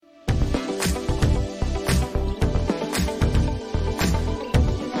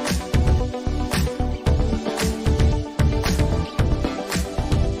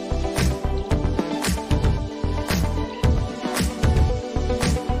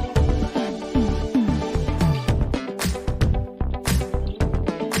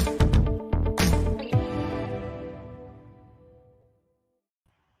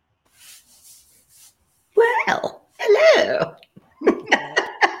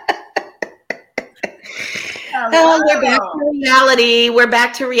Oh, we're back to reality. We're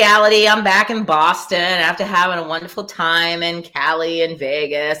back to reality. I'm back in Boston after having a wonderful time in Cali and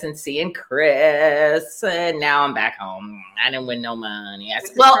Vegas and seeing Chris. And now I'm back home. I didn't win no money.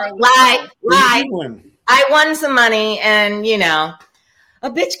 Well, lie. I won some money, and a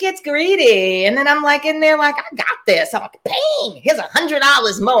bitch gets greedy, and then I'm like in there like, I got this. I'm like, bing, here's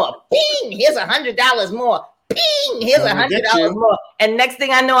 $100 more. Bing, here's $100 more. Bing, here's $100 more. And next thing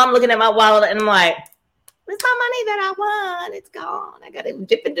I know, I'm looking at my wallet and I'm like, where's my money that I won? It's gone. I got to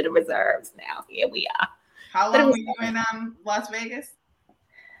dip into the reserves now. Here we are. How long were you in Las Vegas?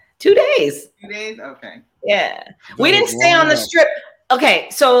 2 days. 2 days? Okay. Yeah. We didn't stay on the strip. Okay,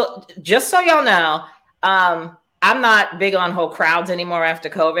 so just so y'all know, I'm not big on whole crowds anymore after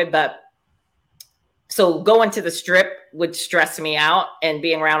COVID, but so going to the strip would stress me out and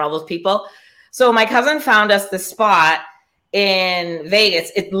being around all those people. So my cousin found us the spot in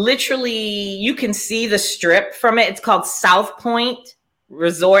Vegas. It literally, you can see the strip from it. It's called South Point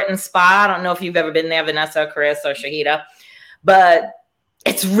Resort and Spa. I don't know if you've ever been there, Vanessa, Chris, or Shahida, but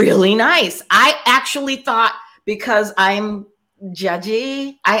it's really nice. I actually thought, because I'm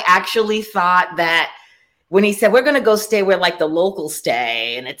judgy, I actually thought that when he said, we're going to go stay where like the locals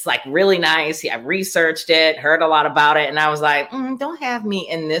stay, and it's like really nice. I researched it, heard a lot about it. And I was like, don't have me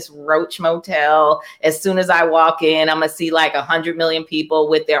in this roach motel. As soon as I walk in, I'm going to see like 100 million people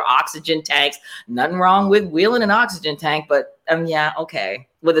with their oxygen tanks. Nothing wrong with wheeling an oxygen tank, but yeah, okay.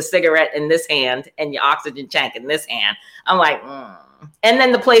 With a cigarette in this hand and your oxygen tank in this hand. I'm like, And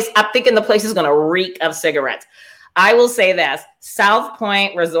then I'm thinking the place is going to reek of cigarettes. I will say this, South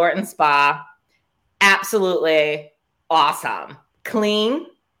Point Resort and Spa, absolutely awesome. Clean.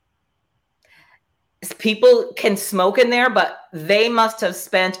 People can smoke in there, but they must have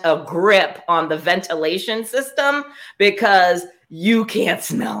spent a grip on the ventilation system because you can't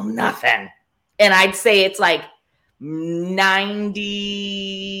smell nothing. And I'd say it's like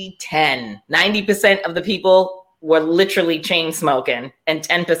 90-10. 90% of the people were literally chain smoking and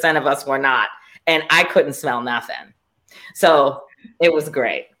 10% of us were not. And I couldn't smell nothing. So it was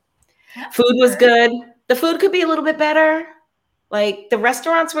great. Food was good. The food could be a little bit better. Like the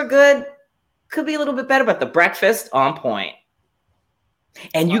restaurants were good. Could be a little bit better, but the breakfast on point.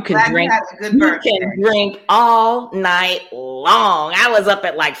 And you can drink all night long. I was up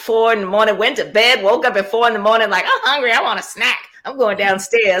at like 4 a.m, went to bed, woke up at 4 a.m, like, I'm hungry. I want a snack. I'm going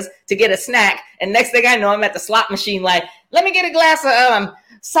downstairs to get a snack. And next thing I know, I'm at the slot machine. Like, let me get a glass of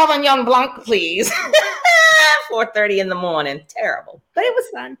Sauvignon Blanc, please. 4:30 in the morning. Terrible, but it was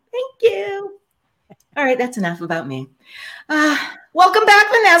fun. Thank you. All right, that's enough about me. Welcome back,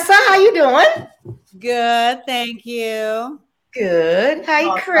 Vanessa. How you doing? Good, thank you. Good.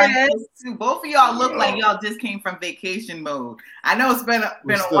 Hi, Chris. Both of y'all look like y'all just came from vacation mode. I know it's been a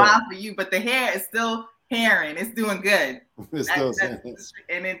while for you, but the hair is still hairing. It's doing good.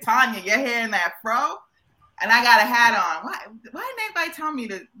 And then Tanya, your hair in that fro, and I got a hat on. Why didn't anybody tell me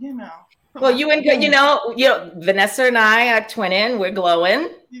to, Well, Vanessa and I are twinning. We're glowing.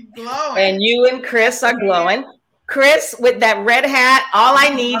 You're glowing. And you and Chris are glowing. Chris, with that red hat, all I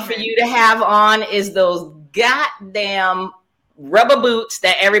need for you to have on is those goddamn rubber boots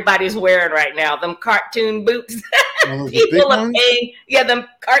that everybody's wearing right now. Them cartoon boots. People are paying. Yeah, them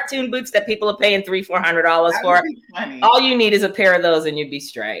cartoon boots that people are paying $300-$400 for. All you need is a pair of those and you'd be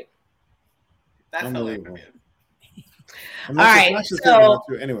straight. That's unbelievable. All right. So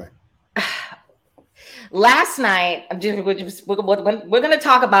anyway. Last night, we're going to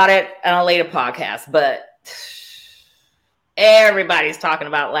talk about it on a later podcast, but everybody's talking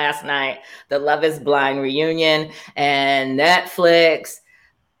about last night, the Love is Blind reunion and Netflix.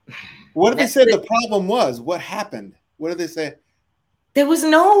 What did they say the problem was? What happened? What did they say? There was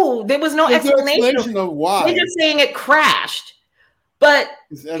no explanation of why. They're just saying it crashed. But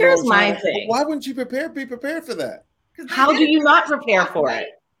here's my thing. Why wouldn't you be prepared for that? How do you not prepare for it?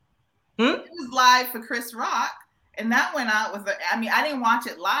 It was live for Chris Rock, and that went out with. I didn't watch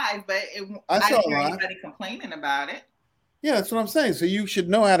it live, but I didn't hear anybody complaining about it. Yeah, that's what I'm saying. So you should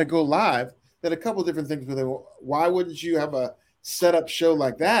know how to go live. There are a couple of different things with it. Why wouldn't you have a setup show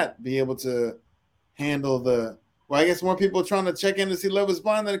like that be able to handle the? Well, I guess more people are trying to check in to see Love is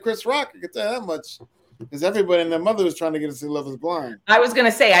Blind than Chris Rock. I can tell that much. Because everybody and their mother was trying to get to see Love is Blind. I was going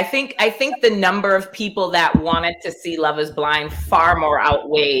to say, I think the number of people that wanted to see Love is Blind far more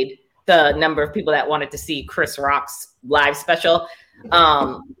outweighed the number of people that wanted to see Chris Rock's live special.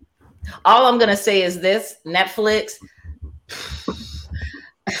 All I'm going to say is this, Netflix,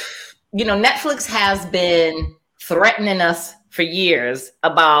 Netflix has been threatening us for years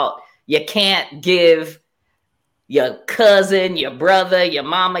about you can't give your cousin, your brother, your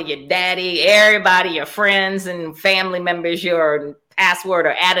mama, your daddy, everybody, your friends and family members, your password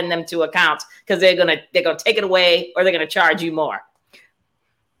or adding them to accounts because they're gonna take it away or they're gonna charge you more.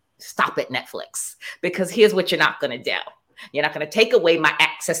 Stop it, Netflix, because here's what you're not gonna do. You're not gonna take away my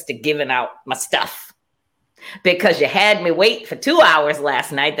access to giving out my stuff because you had me wait for 2 hours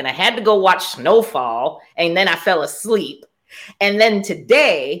last night, then I had to go watch Snowfall, and then I fell asleep. And then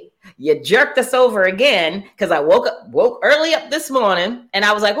today you jerked us over again because I woke early up this morning and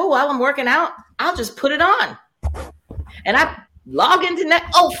I was like, oh, while I'm working out, I'll just put it on. And I log into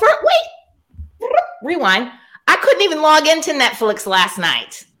rewind. I couldn't even log into Netflix last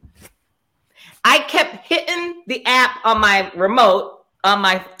night. I kept hitting the app on my remote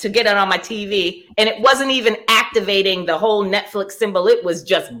to get it on my TV, and it wasn't even activating the whole Netflix symbol. It was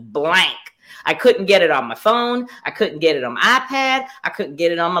just blank. I couldn't get it on my phone. I couldn't get it on my iPad. I couldn't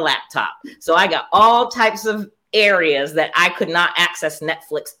get it on my laptop. So I got all types of areas that I could not access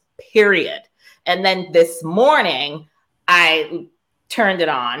Netflix, period. And then this morning, I turned it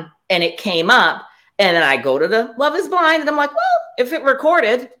on and it came up. And then I go to the Love is Blind and I'm like, well, if it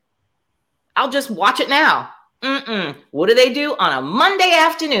recorded, I'll just watch it now. What do they do on a Monday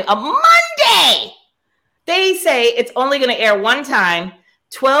afternoon? A Monday! They say it's only going to air one time,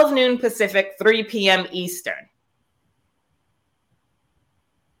 12 noon Pacific, 3 p.m. Eastern.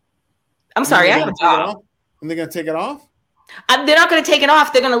 I'm sorry, I have a job. And they're going to take it off? They're not going to take it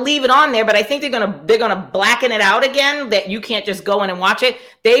off. They're going to leave it on there, but I think they're going to blacken it out again that you can't just go in and watch it.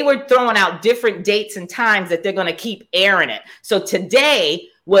 They were throwing out different dates and times that they're going to keep airing it. So today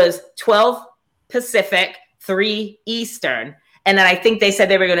was 12 Pacific, 3 Eastern. And then I think they said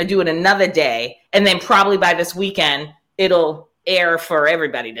they were going to do it another day. And then probably by this weekend, it'll air for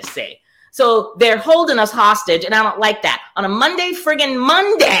everybody to see. So they're holding us hostage, and I don't like that. On a friggin'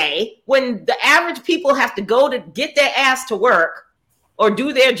 Monday, when the average people have to go to get their ass to work or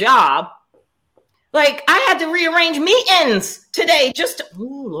do their job, like I had to rearrange meetings today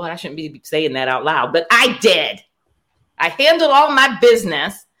Lord, I shouldn't be saying that out loud, but I did. I handled all my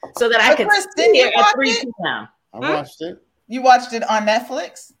business so that I could sit here at 3 p.m. I watched it. You watched it on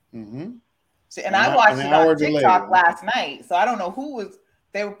Netflix? Mm-hmm. See, and I watched it on TikTok last night, so I don't know who was.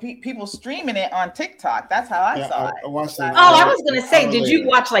 There were people streaming it on TikTok. That's how I saw it. I watched it. I was going to say, did you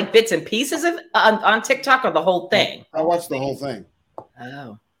watch like bits and pieces of on TikTok or the whole thing? I watched the whole thing.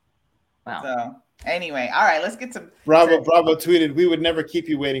 Oh, wow. So anyway, all right, let's get to Bravo tweeted, "We would never keep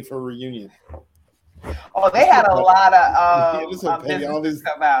you waiting for a reunion." Oh, they had a lot of all this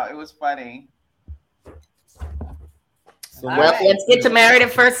come out. It was funny. So let's get to Married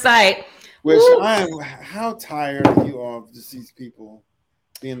at First Sight. Which how tired are you of just these people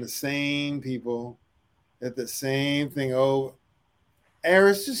being the same people at the same thing? Oh,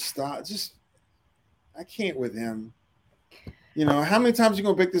 Eris, just stop. I can't with him. You know, how many times are you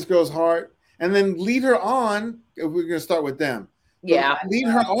going to break this girl's heart and then lead her on? If we're going to start with them. Yeah. Lead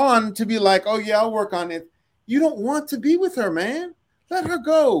her on to be like, oh, yeah, I'll work on it. You don't want to be with her, man. Let her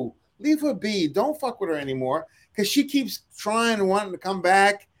go. Leave her be. Don't fuck with her anymore because she keeps trying and wanting to come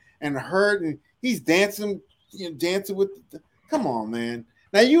back and hurt. And he's dancing with come on, man.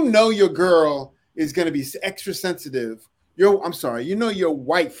 Now, you know your girl is going to be extra sensitive. Your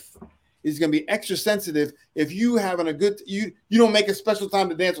wife is going to be extra sensitive if you having a good, you don't make a special time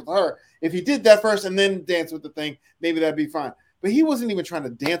to dance with her. If he did that first and then dance with the thing, maybe that'd be fine. But he wasn't even trying to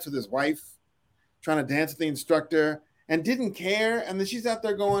dance with his wife, trying to dance with the instructor and didn't care. And then she's out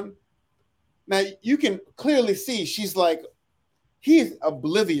there going, now you can clearly see she's like, he's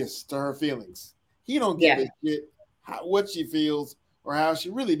oblivious to her feelings. He don't give a shit what she feels or how she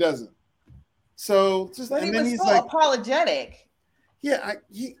really doesn't. So but he's so like apologetic. Yeah,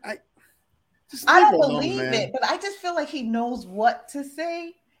 I don't believe it, but I just feel like he knows what to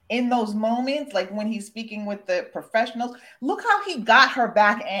say in those moments, like when he's speaking with the professionals. Look how he got her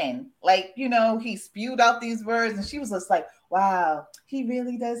back in. Like, he spewed out these words and she was just like, wow, he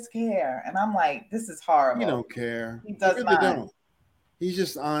really does care. And I'm like, this is horrible. He don't care. He does really don't. He's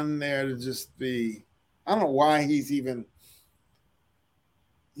just on there to just be, I don't know why he's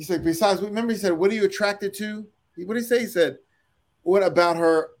like, besides, remember he said, what are you attracted to? What did he say? He said, what about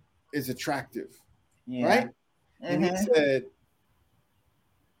her is attractive? Yeah. Right? Mm-hmm. And he said,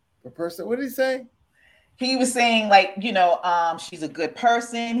 the person, what did he say? He was saying like, she's a good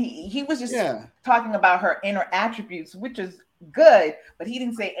person. He was just talking about her inner attributes, which is good, but he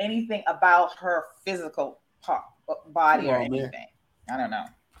didn't say anything about her physical body or anything. Man. I don't know.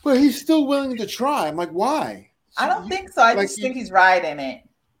 But he's still willing to try. I'm like, why? I don't think so. I just think he's riding it.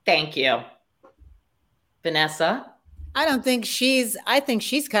 Thank you. Vanessa? I think she's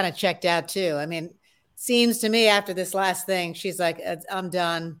kind of checked out too. I mean, seems to me after this last thing, she's like, I'm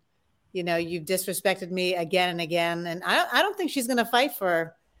done. You know, you've disrespected me again and again. And I don't think she's going to fight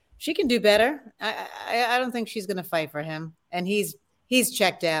for, she can do better. I don't think she's going to fight for him. And he's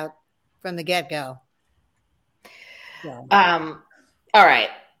checked out from the get-go. Yeah. All right.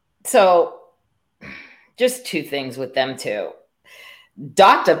 So just two things with them too.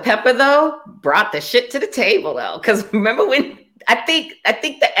 Dr. Pepper, though, brought the shit to the table, though. Because remember when I think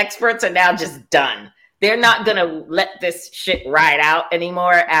the experts are now just done. They're not gonna let this shit ride out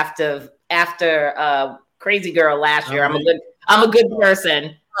anymore after Crazy Girl last year. I'm a good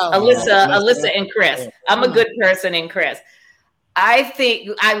person. Alyssa and Chris. I'm a good person and Chris. I think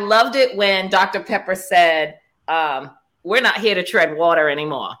I loved it when Dr. Pepper said, we're not here to tread water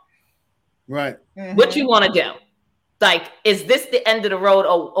anymore. Right. Mm-hmm. What you want to do? Like, is this the end of the road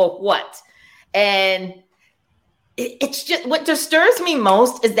or what? And it's just what disturbs me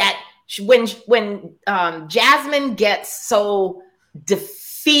most is that when Jasmine gets so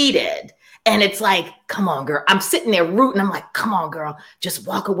defeated and it's like, come on, girl. I'm sitting there rooting. I'm like, come on, girl. Just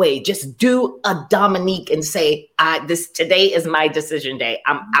walk away. Just do a Dominique and say, today is my decision day.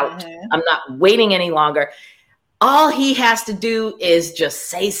 I'm out. Mm-hmm. I'm not waiting any longer. All he has to do is just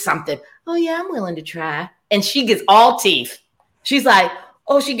say something. Oh, yeah, I'm willing to try. And she gets all teeth. She's like,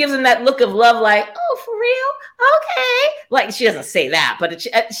 oh, she gives him that look of love, like, oh, for real? Okay. Like, she doesn't say that, but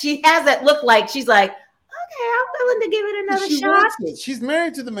she has that look like she's like, okay, I'm willing to give it another shot. She's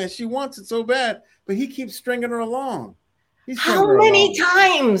married to the man. She wants it so bad, but he keeps stringing her along. How many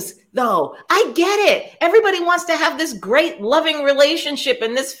times, though? I get it. Everybody wants to have this great loving relationship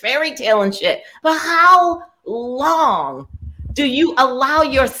and this fairy tale and shit. But how long do you allow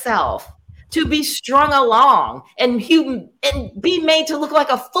yourself to be strung along and be made to look like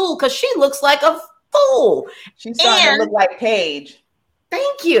a fool? Because she looks like a fool. She's starting to look like Paige.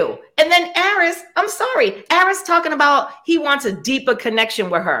 Thank you. And then Aris, I'm sorry. Aris talking about he wants a deeper connection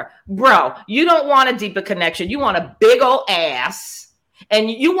with her. Bro, you don't want a deeper connection. You want a big old ass. And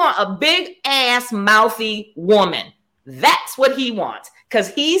you want a big ass, mouthy woman. That's what he wants. Because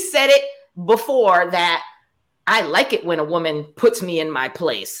he said it before that I like it when a woman puts me in my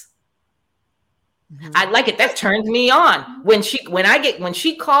place. Mm-hmm. I like it. That turns me on. When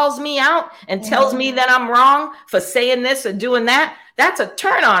she calls me out and tells me that I'm wrong for saying this or doing that, that's a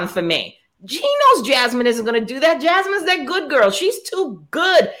turn on for me. He knows Jasmine isn't going to do that. Jasmine's that good girl. She's too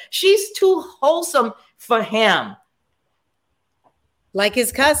good. She's too wholesome for him. Like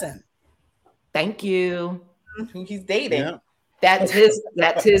his cousin. Thank you. Who he's dating. Yeah. That's his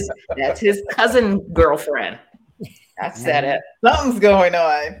cousin girlfriend. I said it. Something's going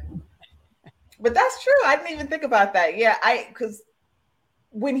on. But that's true. I didn't even think about that. Yeah, because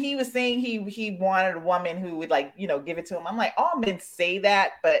when he was saying he wanted a woman who would give it to him, I'm like, all men say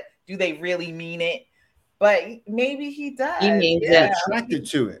that, but do they really mean it? But maybe he does. He means it. Attracted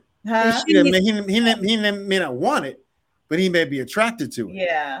to it. Huh? He may not want it, but he may be attracted to it.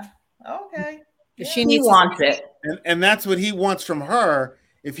 Yeah. Okay. Yeah. He wants it. And that's what he wants from her.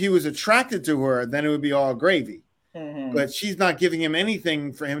 If he was attracted to her, then it would be all gravy. Mm-hmm. But she's not giving him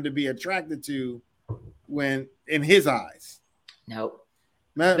anything for him to be attracted to when in his eyes. Nope.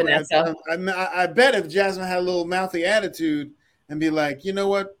 I bet if Jasmine had a little mouthy attitude and be like, you know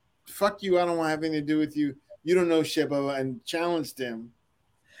what? Fuck you. I don't want to have anything to do with you. You don't know shit, and challenged him.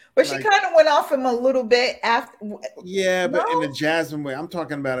 But she kind of went off him a little bit after. Yeah, but in a Jasmine way. I'm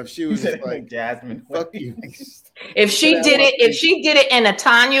talking about if she was like, Jasmine, fuck you. If she did it in a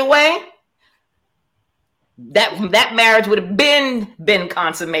Tanya way, that marriage would have been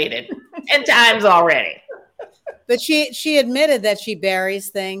consummated 10 times already. But she admitted that she buries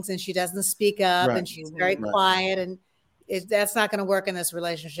things and she doesn't speak up and she's very quiet, and that's not going to work in this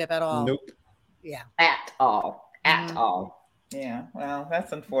relationship at all. Nope. Yeah. At all. Yeah. Well,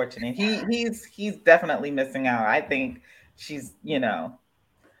 that's unfortunate. He's definitely missing out. I think she's, Maybe.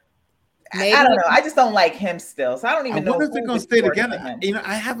 I don't know. I just don't like him still. So I don't even know if they're going to stay together. I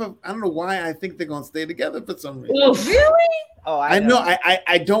don't know why I think they're going to stay together for some reason. Really? Oh, I know.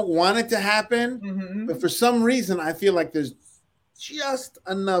 I don't want it to happen, but for some reason, I feel like there's just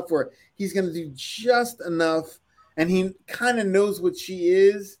enough where he's going to do just enough, and he kind of knows what she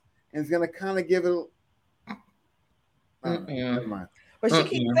is, and is going to kind of give it. Never mind. But she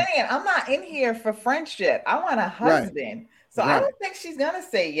keeps saying, "I'm not in here for friendship. I want a husband." Right. So I don't think she's going to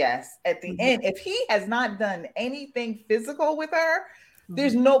say yes at the end. If he has not done anything physical with her,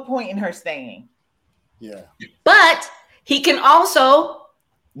 there's no point in her staying. Yeah. But he can also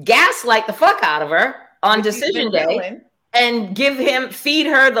gaslight the fuck out of her on decision day and feed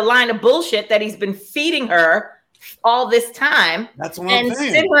her the line of bullshit that he's been feeding her all this time and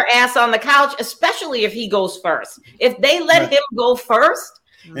sit her ass on the couch, especially if he goes first. If they let him go first,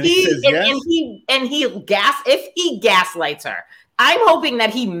 if he gaslights her, I'm hoping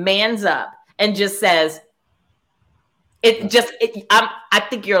that he mans up and just says, I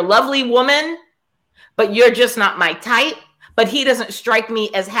think you're a lovely woman, but you're just not my type. But he doesn't strike me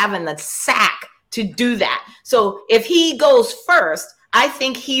as having the sack to do that. So if he goes first, I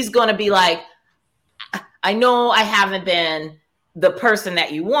think he's going to be like, I know I haven't been the person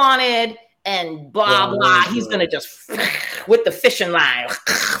that you wanted, and blah, blah. He's going to just, with the fishing line,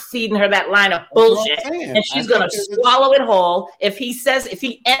 feeding her that line of bullshit. And she's going to swallow it whole. If he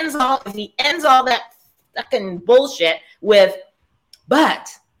ends all that fucking bullshit with, but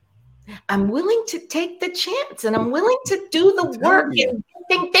I'm willing to take the chance and I'm willing to do the work and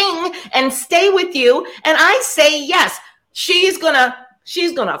and stay with you. And I say yes. She's gonna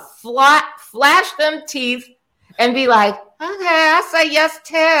flash them teeth and be like, okay, I say yes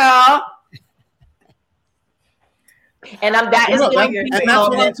too. And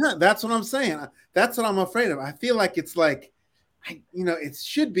that's what I'm saying. That's what I'm afraid of. I feel like it's like, it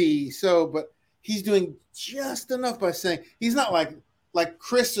should be so, but he's doing just enough by saying he's not like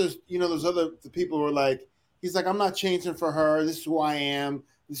Chris is, those other people who are like, he's like, I'm not changing for her. This is who I am.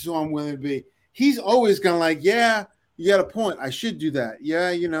 This is who I'm willing to be. He's always gonna like, yeah, you got a point. I should do that. Yeah,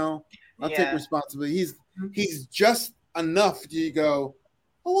 I'll take responsibility. He's just enough to go,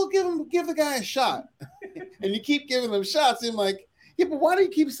 oh, we'll give the guy a shot. And you keep giving them shots. And I'm like, yeah, but why do you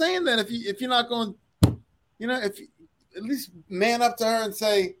keep saying that if you're not going, if you, at least man up to her and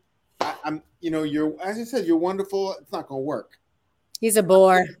say, I'm you're, as I said, you're wonderful. It's not gonna work. He's a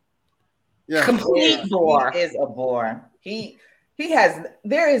bore. Yeah. Complete bore. He is a bore.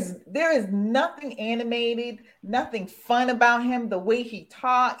 There is nothing animated, nothing fun about him. The way he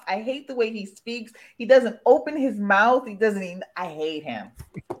talks, I hate the way he speaks. He doesn't open his mouth. I hate him.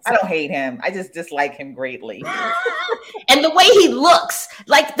 I don't hate him. I just dislike him greatly. And the way he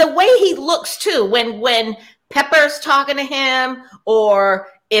looks too, when Pepper's talking to him, or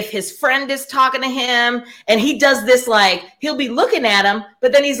if his friend is talking to him and he does this, like, he'll be looking at him,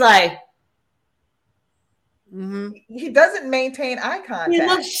 but then he's like, he doesn't maintain eye contact. He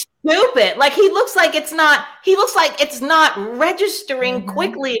looks stupid. Like he looks like it's not registering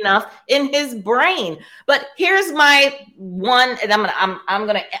quickly enough in his brain. But here's my one, and I'm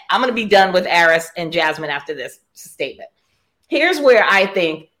gonna be done with Aris and Jasmine after this statement. Here's where I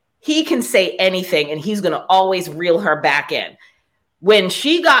think he can say anything and he's gonna always reel her back in. When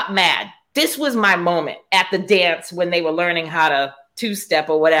she got mad, this was my moment at the dance when they were learning how to two-step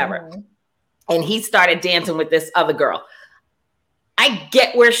or whatever. And he started dancing with this other girl. I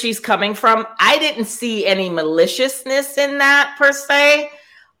get where she's coming from. I didn't see any maliciousness in that per se,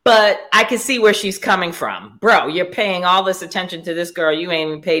 but I can see where she's coming from. Bro, you're paying all this attention to this girl. You ain't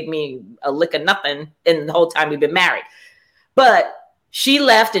even paid me a lick of nothing in the whole time we've been married. But she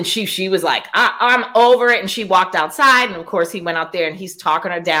left and she was like, I'm over it. And she walked outside. And of course he went out there and he's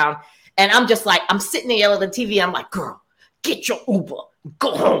talking her down. And I'm just like, I'm sitting there yelling at the TV. I'm like, girl, get your Uber,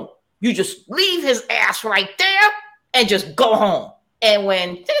 go home. You just leave his ass right there and just go home. And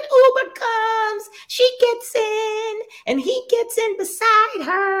when the Uber comes, she gets in and he gets in beside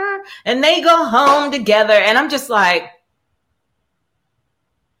her and they go home together. And I'm just like,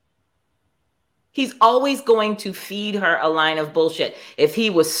 he's always going to feed her a line of bullshit. If he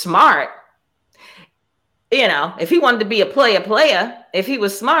was smart, if he wanted to be a player, if he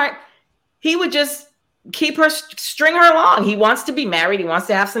was smart, he would just string her along. He wants to be married. He wants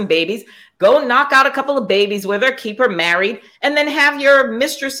to have some babies. Go knock out a couple of babies with her, keep her married, and then have your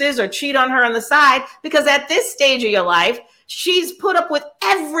mistresses or cheat on her on the side. Because at this stage of your life, she's put up with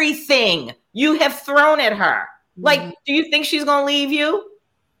everything you have thrown at her. Like, do you think she's going to leave you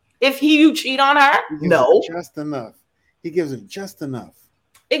if you cheat on her? No. Just enough. He gives her just enough.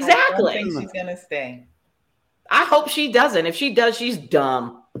 Exactly. I don't think she's going to stay. I hope she doesn't. If she does, she's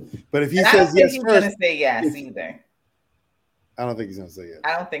dumb. But if he says yes he's first, going to say yes either. I don't think he's going to say yes.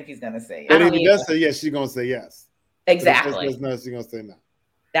 I don't think he's going to say yes. But if he does say yes, she's going to say yes. Exactly. If he says no, she's going to say no.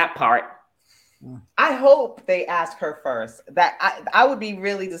 That part. I hope they ask her first. That I would be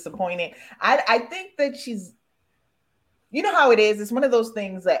really disappointed. I think that she's, you know how it is. It's one of those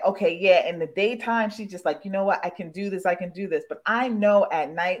things that, okay, yeah, in the daytime, she's just like, you know what? I can do this. But I know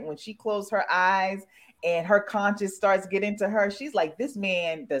at night when she closes her eyes and her conscience starts getting to her, she's like, this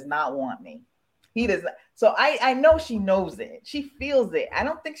man does not want me. He does not. So I know she knows it. She feels it. I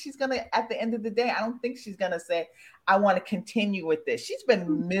don't think she's going to, at the end of the day, I don't think she's going to say, I want to continue with this. She's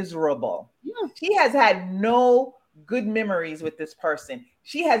been miserable. Yeah. She has had no good memories with this person.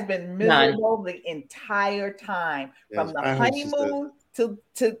 She has been miserable the entire time, from the honeymoon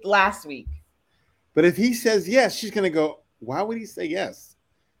to last week. But if he says yes, she's going to go, why would he say yes?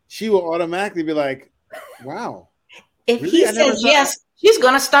 She will automatically be like, wow. If he says yes, she's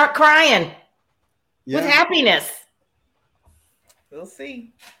going to start crying with happiness. We'll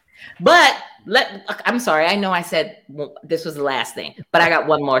see. But I'm sorry. I know I said this was the last thing, but I got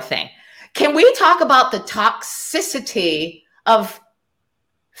one more thing. Can we talk about the toxicity of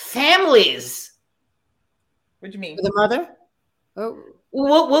families? What do you mean? The mother? Oh.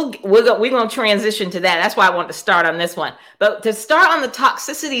 We're going to transition to that. That's why I want to start on this one. But to start on the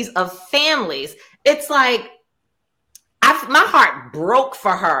toxicities of families, it's like my heart broke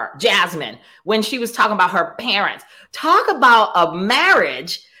for her, Jasmine, when she was talking about her parents. Talk about a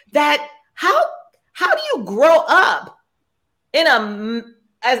marriage that how do you grow up in a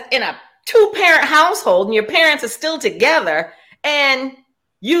two-parent household and your parents are still together and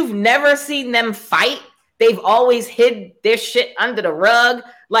you've never seen them fight? They've always hid their shit under the rug.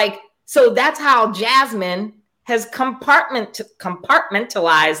 Like, so that's how Jasmine has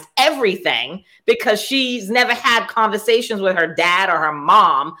compartmentalized everything, because she's never had conversations with her dad or her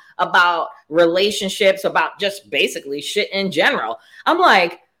mom about relationships, about just basically shit in general. I'm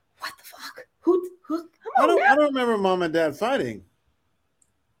like, what the fuck? Who I don't remember mom and dad fighting.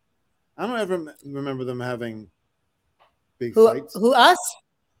 I don't ever remember them having big fights. Who, us?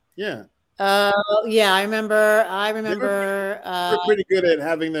 Yeah. Yeah, I remember. They're pretty good at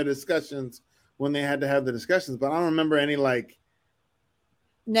having their discussions when they had to have the discussions, but I don't remember any like.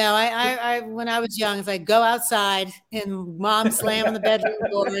 No, I when I was young, it's like go outside and mom slamming the bedroom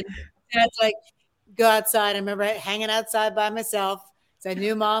door. And dad's like, go outside. I remember hanging outside by myself. So I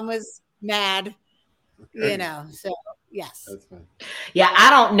knew mom was mad, you know. So yes, that's fine. Yeah,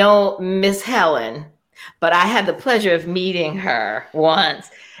 I don't know Miss Helen, but I had the pleasure of meeting her once.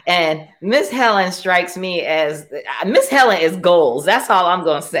 And Miss Helen strikes me as Miss Helen is goals. That's all I'm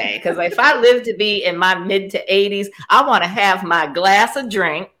going to say. Because if I live to be in my mid to 80s, I want to have my glass of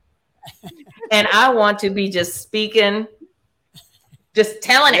drink. And I want to be just speaking, just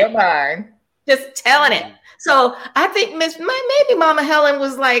telling it. Just telling it. So I think maybe Mama Helen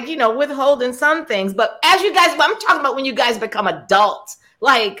was like, you know, withholding some things. But as you guys, I'm talking about when you guys become adults.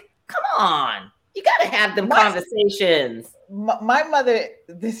 Like, come on. You got to have them conversations. My mother,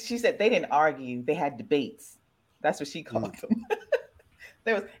 she said they didn't argue. They had debates. That's what she called them.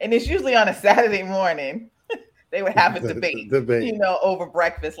 And it's usually on a Saturday morning. They would have a debate, you know, over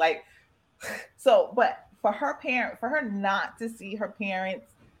breakfast. Like, so, but for her not to see her parents,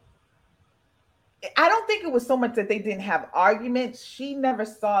 I don't think it was so much that they didn't have arguments. She never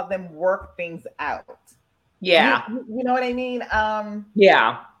saw them work things out. Yeah. You know what I mean?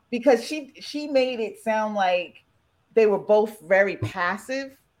 Yeah. Because she made it sound like they were both very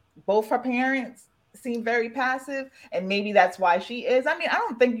passive. Both her parents seem very passive. And maybe that's why she is. I mean, I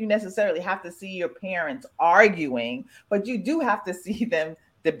don't think you necessarily have to see your parents arguing, but you do have to see them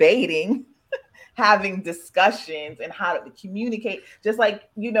debating, having discussions, and how to communicate. Just like,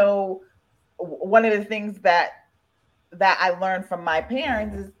 you know, one of the things that I learned from my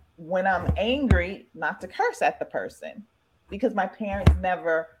parents is when I'm angry, not to curse at the person, because my parents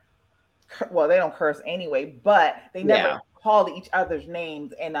never, well, they don't curse anyway, but they never call each other's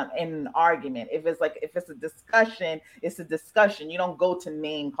names in an argument. If it's a discussion, it's a discussion. You don't go to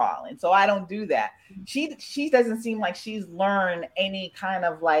name calling. So I don't do that. She doesn't seem like she's learned any kind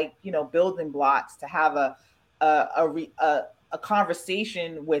of like, you know, building blocks to have a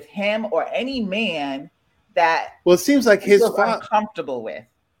conversation with him or any man that. Well, it seems like his father comfortable with.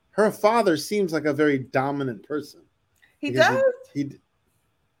 Her father seems like a very dominant person. He does.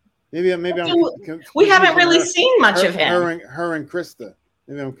 Maybe we haven't really seen much of him. Her and Krista.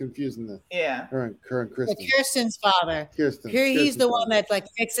 Maybe I'm confusing them. Yeah. Her and Kristen. Kirsten's father. He's the one that like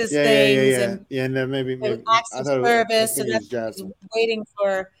fixes things. And then maybe acts of service, and that's waiting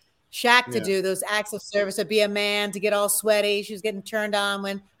for Shaq to do those acts of service, to be a man, to get all sweaty. She was getting turned on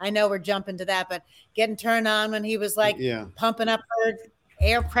when, I know we're jumping to that, but getting turned on when he was like pumping up her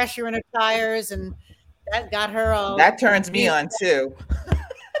air pressure in her tires, and that got her all. That turns me on too.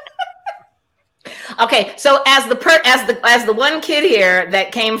 Okay, so as the one kid here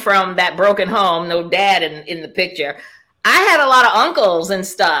that came from that broken home, no dad in the picture, I had a lot of uncles and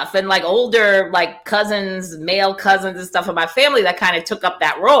stuff, and like older like cousins, male cousins and stuff in my family that kind of took up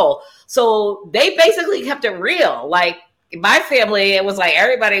that role. So they basically kept it real. Like in my family, it was like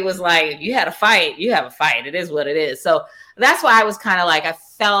everybody was like, you had a fight, you have a fight. It is what it is. So that's why I was kind of like, I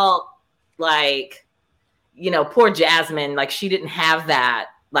felt like, you know, poor Jasmine, like she didn't have that.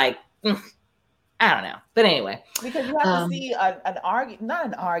 Like, I don't know. But anyway. Because you have to see an argument, not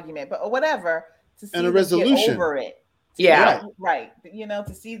an argument, but whatever, to see and a resolution. Get over it. Yeah. Right. You know,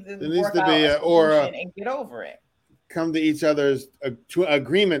 to see them there needs work to be out a solution and get over it. Come to each other's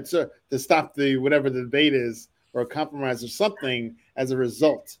agreement to stop whatever the debate is, or a compromise or something as a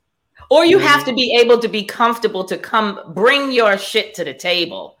result. Or you have to be able to be comfortable to bring your shit to the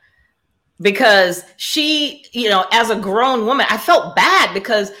table. Because she, as a grown woman, I felt bad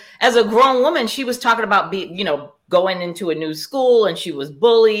because as a grown woman, she was talking about going into a new school, and she was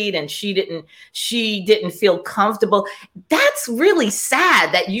bullied, and she didn't feel comfortable. That's really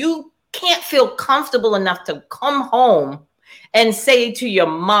sad that you can't feel comfortable enough to come home and say to your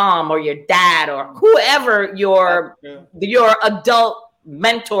mom or your dad or whoever your adult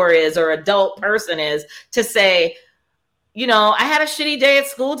mentor is or adult person is, to say, I had a shitty day at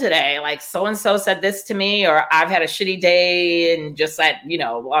school today. Like so-and-so said this to me, or I've had a shitty day and just on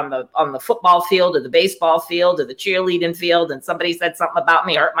the football field or the baseball field or the cheerleading field, and somebody said something about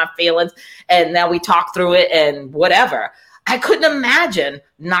me, hurt my feelings. And now we talk through it and whatever. I couldn't imagine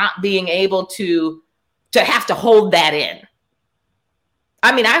not being able to have to hold that in.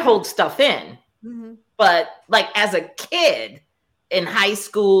 I mean, I hold stuff in, but like as a kid in high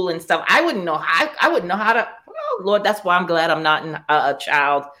school and stuff, I wouldn't know how to. Oh Lord, that's why I'm glad I'm not a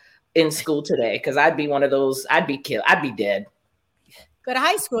child in school today, because I'd be one of those. I'd be killed. I'd be dead. But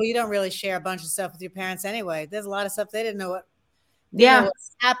high school, you don't really share a bunch of stuff with your parents anyway. There's a lot of stuff they didn't know what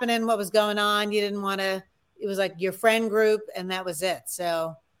was happening, what was going on. You didn't want to. It was like your friend group, and that was it.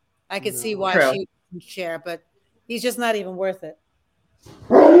 So I could see why she didn't share, but he's just not even worth it.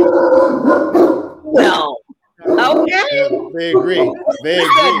 No. Okay. They agree. Move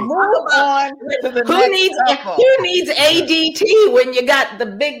on to the who needs ADT when you got the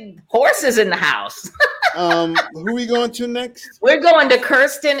big horses in the house? Who are we going to next? We're going to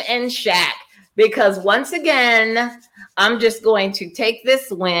Kirsten and Shaq, because once again, I'm just going to take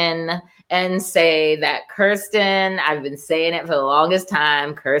this win and say that Kirsten, I've been saying it for the longest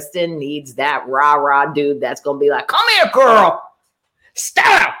time, Kirsten needs that rah-rah dude that's going to be like, come here, girl.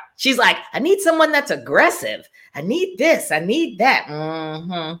 Stop. She's like, I need someone that's aggressive. I need this. I need that.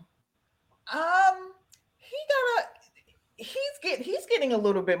 Mm-hmm. He's getting a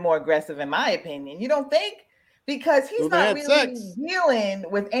little bit more aggressive, in my opinion. You don't think? Because he's not really dealing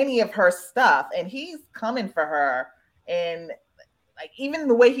with any of her stuff, and he's coming for her, and like even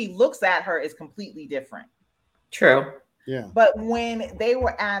the way he looks at her is completely different. True. Yeah. But when they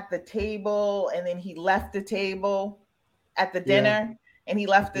were at the table, and then he left the table at the dinner, and he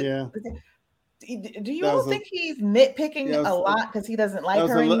left it. Yeah. Do you all think he's nitpicking a lot because he doesn't like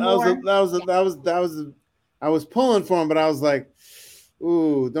her anymore? I was pulling for him, but I was like,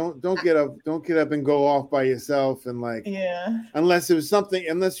 "Ooh, don't get up and go off by yourself." And like, unless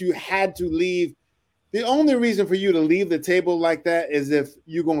you had to leave. The only reason for you to leave the table like that is if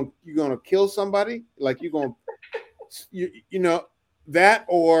you're gonna kill somebody, like you're gonna, that,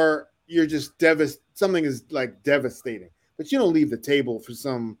 or you're just something is like devastating. But you don't leave the table for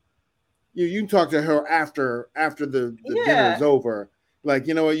some. You talk to her after the dinner is over. Like,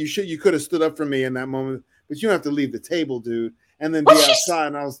 you know what, you could have stood up for me in that moment, but you don't have to leave the table, dude, and then be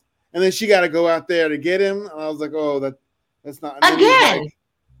outside. And then she got to go out there to get him. And I was like, oh, that's not again.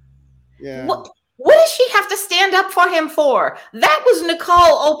 Yeah. What does she have to stand up for him for? That was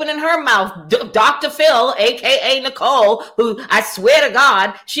Nicole opening her mouth. Dr. Phil, aka Nicole, who I swear to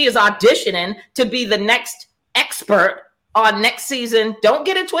God, she is auditioning to be the next expert on next season. Don't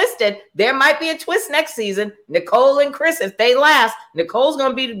get it twisted. There might be a twist next season. Nicole and Chris, if they last, Nicole's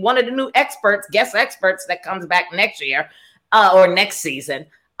going to be one of the new guest experts that comes back next year or next season.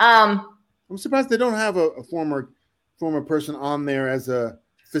 I'm surprised they don't have a former person on there as a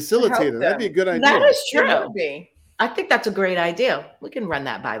facilitator. That'd be a good idea. That is true. I think that's a great idea. We can run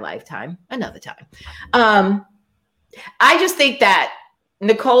that by Lifetime another time. I just think that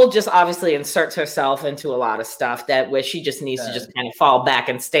Nicole just obviously inserts herself into a lot of stuff where she just needs to just kind of fall back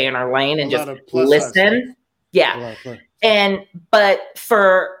and stay in her lane and just listen. Yeah. But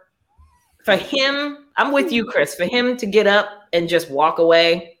for him, I'm with you, Chris, for him to get up and just walk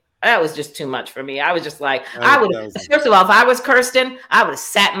away, that was just too much for me. I was just like, first of all, if I was Kirsten, I would have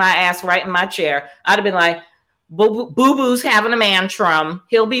sat my ass right in my chair. I'd have been like, Boo-Boo's having a mantrum.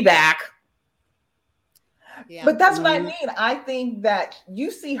 He'll be back. Yeah. But that's what I mean. I think that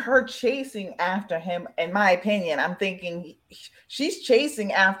you see her chasing after him. In my opinion, I'm thinking she's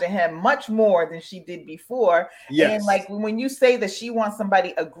chasing after him much more than she did before. Yes. And like when you say that she wants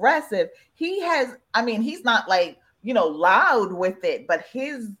somebody aggressive, he's not like, loud with it, but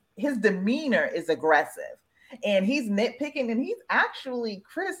his demeanor is aggressive, and he's nitpicking, and he's actually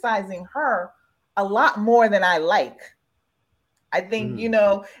criticizing her a lot more than I like. I think,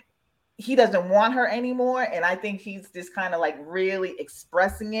 he doesn't want her anymore. And I think he's just kind of like really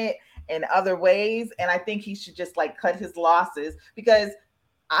expressing it in other ways. And I think he should just like cut his losses, because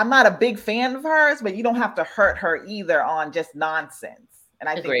I'm not a big fan of hers, but you don't have to hurt her either on just nonsense. And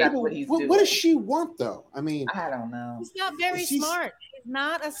I think that's what he's doing. What does she want, though? I mean, I don't know. She's not very smart. She's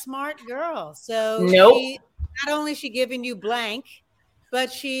not a smart girl. So nope. Not only is she giving you blank,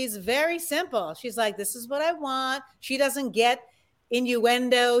 but she's very simple. She's like, this is what I want. She doesn't get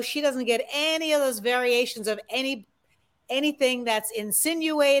innuendo. She doesn't get any of those variations of anything that's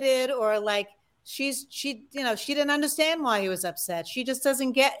insinuated, or like she didn't understand why he was upset. She just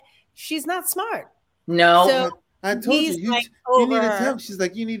doesn't get. She's not smart. No. So I told you, you need to tell. She's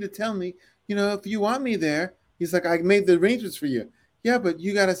like, you need to tell me, if you want me there. He's like, I made the arrangements for you. Yeah, but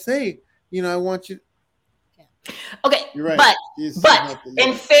you got to say, I want you. Okay, you're right. But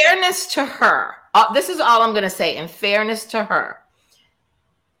in fairness to her, this is all I'm going to say. In fairness to her,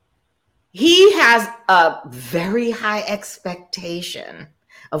 he has a very high expectation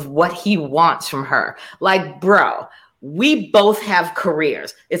of what he wants from her. Like, bro, we both have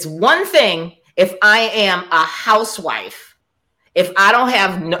careers. It's one thing if I am a housewife, if I don't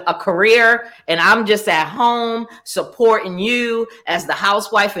have a career and I'm just at home supporting you as the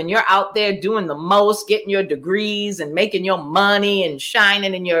housewife, and you're out there doing the most, getting your degrees and making your money and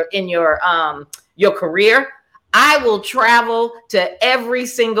shining in your career, I will travel to every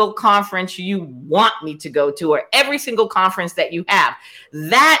single conference you want me to go to, or every single conference that you have.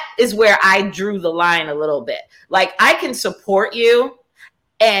 That is where I drew the line a little bit. Like, I can support you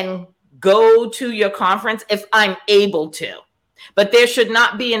and go to your conference if I'm able to, but there should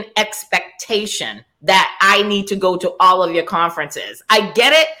not be an expectation that I need to go to all of your conferences. I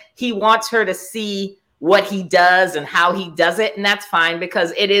get it. He wants her to see what he does and how he does it. And that's fine,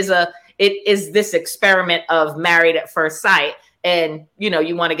 because it is this experiment of married at first sight. And,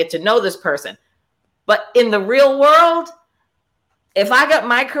 you want to get to know this person. But in the real world, if I got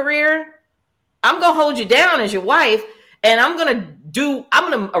my career, I'm going to hold you down as your wife. And I'm going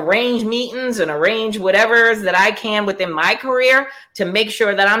to arrange meetings and arrange whatever that I can within my career to make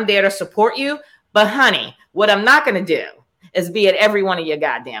sure that I'm there to support you. But honey, what I'm not going to do is be at every one of your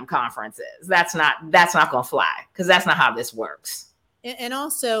goddamn conferences. That's not going to fly, because that's not how this works. And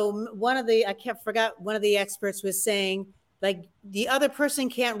also one of the experts was saying, like, the other person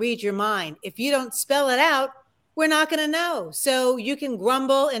can't read your mind. If you don't spell it out, we're not going to know. So you can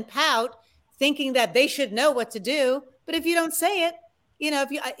grumble and pout thinking that they should know what to do. But if you don't say it,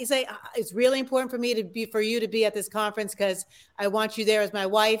 if you say, it's really important for you to be at this conference because I want you there as my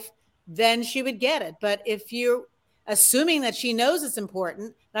wife, then she would get it. But if you're assuming that she knows it's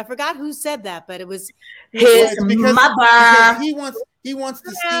important, and I forgot who said that, but it was his mother. Because he wants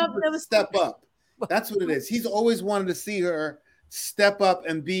to see her step up. That's what it is. He's always wanted to see her step up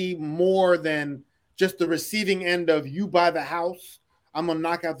and be more than just the receiving end of, you buy the house, I'm going to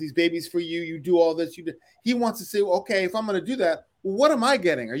knock out these babies for you, you do all this. He wants to say, okay, if I'm going to do that, what am I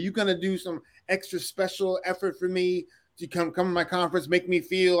getting? Are you going to do some extra special effort for me to come to my conference, make me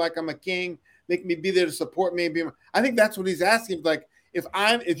feel like I'm a king, make me be there to support me? I think that's what he's asking. Like,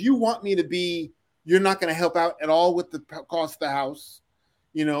 if you want me to be, you're not going to help out at all with the cost of the house,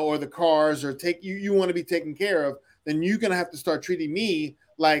 or the cars, or you want to be taken care of, then you're going to have to start treating me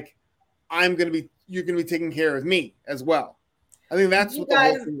like you're going to be taking care of me as well. I think that's what you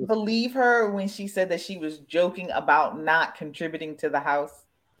guys believe her when she said that she was joking about not contributing to the house.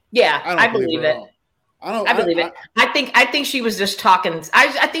 Yeah, I believe it. I believe it. I think she was just talking.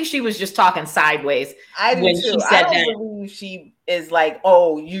 I think she was just talking sideways. I do too. I don't believe she is like,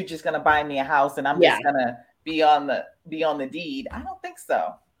 oh, you just gonna buy me a house and I'm just gonna be on the deed. I don't think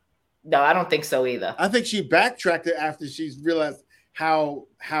so. No, I don't think so either. I think she backtracked it after she's realized how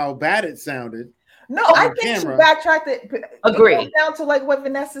bad it sounded. No, I think she backtracked it. Agree. It goes down to like what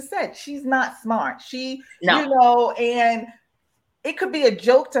Vanessa said. She's not smart. And it could be a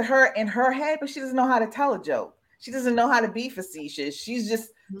joke to her in her head, but she doesn't know how to tell a joke. She doesn't know how to be facetious. She's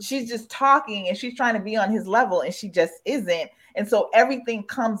just talking and she's trying to be on his level and she just isn't. And so everything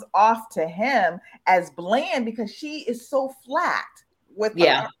comes off to him as bland because she is so flat with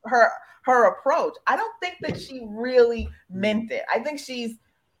her approach. I don't think that she really meant it. I think she's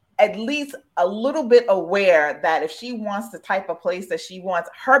at least a little bit aware that if she wants the type of place that she wants,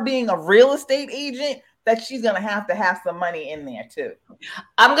 her being a real estate agent, that she's going to have some money in there too.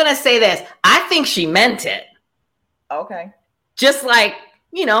 I'm going to say this. I think she meant it. Okay. Just like,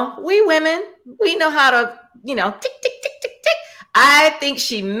 we women, we know how to, tick, tick, tick, tick, tick. I think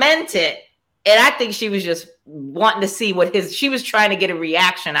she meant it. And I think she was just wanting to see she was trying to get a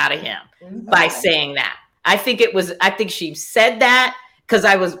reaction out of him by saying that. I think she said that because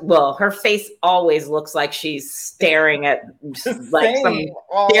her face always looks like she's staring at she looks like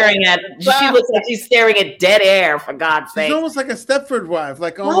she's staring at dead air, for God's sake. She's almost like a Stepford wife.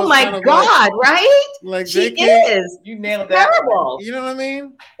 Like, oh my God, right? Like she is. You nailed that. Terrible. You know what I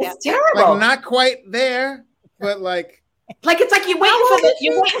mean? It's terrible. Like, not quite there, but like it's like you're waiting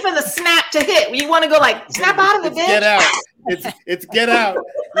for the snap to hit. You want to go like, snap out of it, bitch. Get out. It's get out.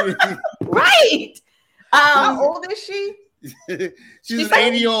 Right. How old is she? She's an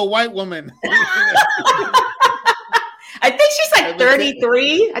 80-year-old white woman. I think she's like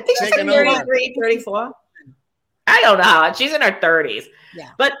 33. I think she's like 33, 34. I don't know. She's in her 30s. Yeah.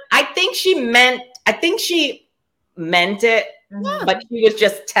 But I think she meant it, but she was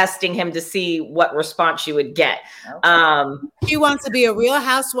just testing him to see what response she would get. Okay. She wants to be a Real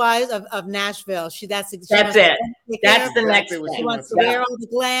Housewives of Nashville. That's it. That's the next thing. She wants to wear all the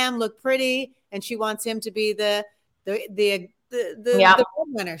glam, look pretty, and she wants him to be the winner.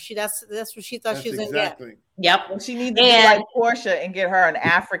 That's what she thought she was gonna get. Yep. Well, she needs to be like Portia and get her an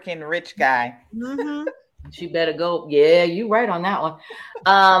African rich guy. Mm-hmm. She better go. Yeah, you're right on that one.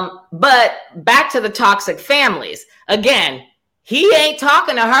 But back to the toxic families. Again, he ain't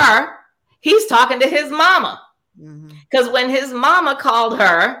talking to her. He's talking to his mama. Because when his mama called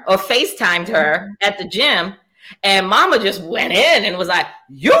her or FaceTimed her at the gym, and mama just went in and was like,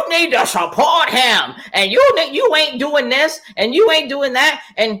 you need to support him. And you ain't doing this and you ain't doing that.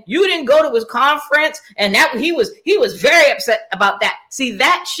 And you didn't go to his conference. And that he was very upset about that. See,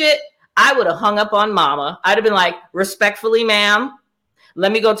 that shit, I would have hung up on mama. I'd have been like, respectfully, ma'am,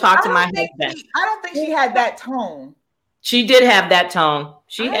 let me go talk to my husband. I don't think she had that tone. She did have that tone.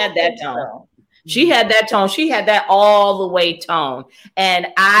 She had that tone. She had that tone. She had that all the way tone. And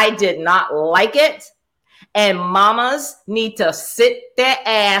I did not like it. And mamas need to stay their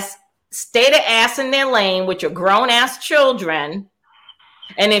ass in their lane with your grown ass children.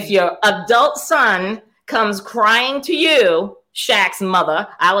 And if your adult son comes crying to you, Shaq's mother,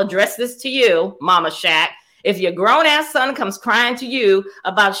 I'll address this to you, Mama Shaq. If your grown ass son comes crying to you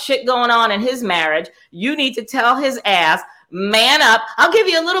about shit going on in his marriage, you need to tell his ass, man up. I'll give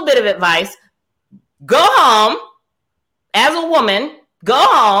you a little bit of advice. Go home as a woman, go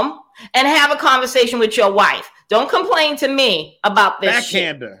home and have a conversation with your wife. Don't complain to me about this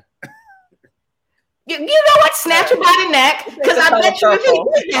backhander. You know what? Snatch her by the neck. Because I bet you if he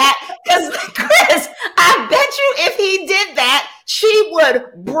did that, because Chris, I bet you if he did that, she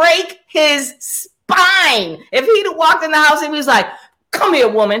would break his spine. If he'd have walked in the house and he was like, come here,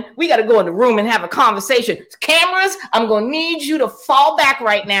 woman. We got to go in the room and have a conversation. Cameras, I'm going to need you to fall back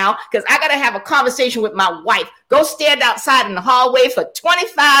right now because I got to have a conversation with my wife. Go stand outside in the hallway for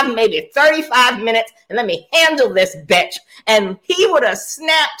 25, maybe 35 minutes and let me handle this bitch. And he would have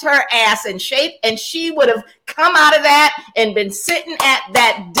snapped her ass in shape and she would have come out of that and been sitting at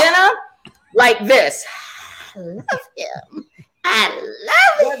that dinner like this. I love him. I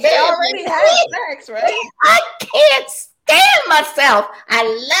love him. They already had sex, right? I can't stand myself.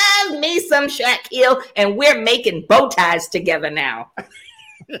 I love me some Shaquille, and we're making bow ties together now.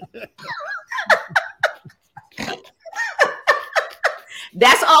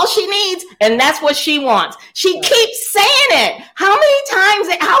 That's all she needs, and that's what she wants. She keeps saying it. How many times?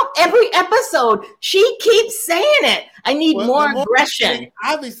 Every episode she keeps saying it. I need more aggression.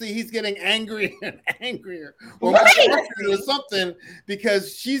 Obviously, he's getting angrier and angrier, or or something,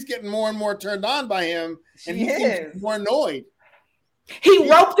 because she's getting more and more turned on by him, and he seems more annoyed. He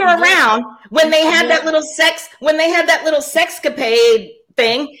roped her around when they had that little sexcapade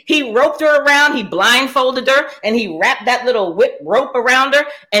thing. He roped her around, he blindfolded her, and he wrapped that little whip rope around her.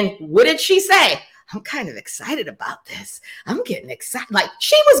 And what did she say? I'm kind of excited about this. I'm getting excited. Like,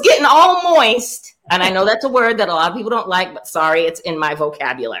 she was getting all moist. And I know that's a word that a lot of people don't like, but sorry, it's in my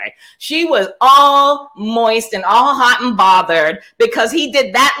vocabulary. She was all moist and all hot and bothered because he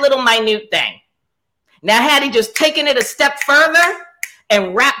did that little minute thing. Now, had he just taken it a step further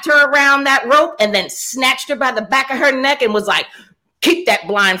and wrapped her around that rope and then snatched her by the back of her neck and was like, keep that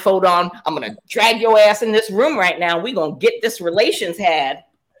blindfold on. I'm going to drag your ass in this room right now. We're going to get this relations had.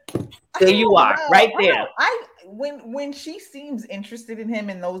 There you are, right there. When she seems interested in him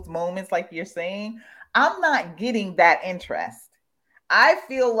in those moments, like you're saying, I'm not getting that interest. I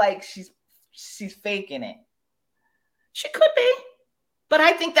feel like she's faking it. She could be, but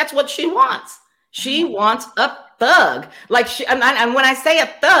I think that's what she wants. She wants a thug. Like and when I say a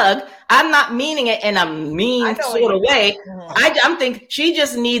thug, I'm not meaning it in a mean sort of way. I'm thinking she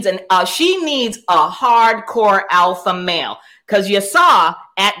just needs she needs a hardcore alpha male. Because you saw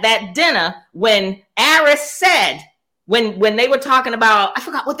at that dinner when Aris said, when they were talking about, I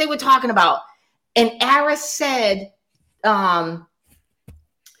forgot what they were talking about. And Aris said to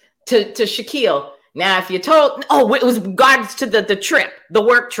Shaquille, now if you told, it was regards to the trip, the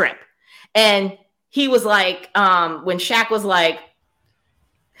work trip. And he was like, when Shaq was like,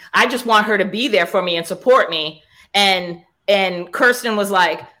 I just want her to be there for me and support me. And Kirsten was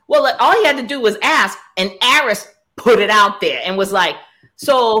like, well, all he had to do was ask. And Aris put it out there and was like,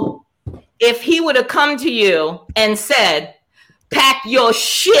 so if he would have come to you and said, pack your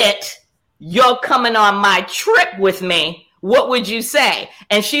shit, you're coming on my trip with me, what would you say?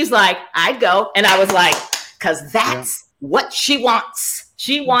 And she's like, I'd go. And I was like, because that's what she wants.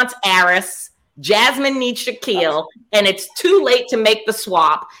 She wants Aris. Jasmine needs Shaquille, and it's too late to make the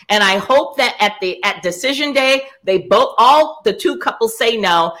swap. And I hope that at decision day, they all the two couples say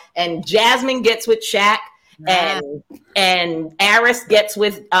no, and Jasmine gets with Shaq, and Aris gets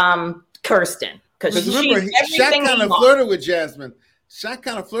with Kirsten. Because remember, Shaq kind of flirted with Jasmine.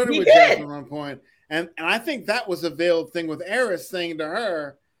 Jasmine at one point. And I think that was a veiled thing with Aris saying to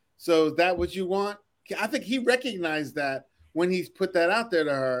her, so is that what you want? I think he recognized that when he put that out there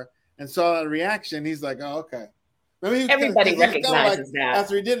to her and saw that reaction. He's like, oh, okay. Everybody recognizes that.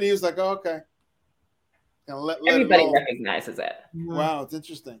 After he did it, he was like, oh, okay. Everybody recognizes it. Wow, it's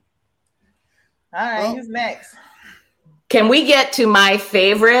interesting. All right, who's next? Can we get to my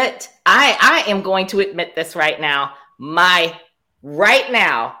favorite? I am going to admit this right now. My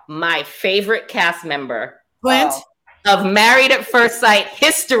favorite cast member Clint of Married at First Sight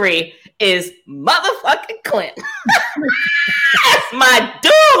history is motherfucking Clint. That's my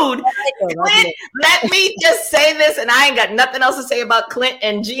dude. Clint, let me just say this, and I ain't got nothing else to say about Clint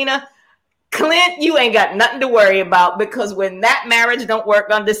and Gina. Clint, you ain't got nothing to worry about, because when that marriage don't work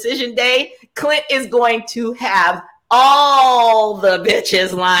on decision day, Clint is going to have all the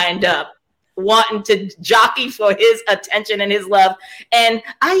bitches lined up wanting to jockey for his attention and his love. And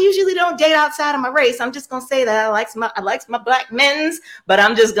I usually don't date outside of my race. I'm just gonna say that I likes my black men's, but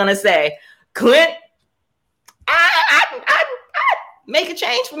I'm just gonna say, Clint, I make a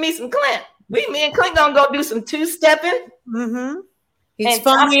change for me some Clint. Me and Clint gonna go do some two-stepping. Mm-hmm. He's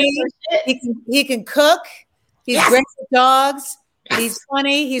funny. He can cook. He's great with dogs. He's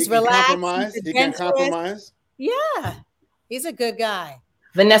funny. He's relaxed. He can compromise. Yeah, he's a good guy.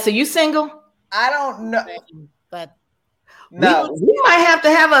 Vanessa, you single? I don't know, but no, we might have to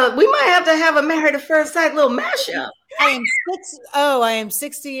have a Married at First Sight little mashup. I am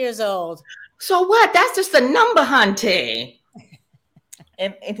 60 years old. So what? That's just a number, hunty.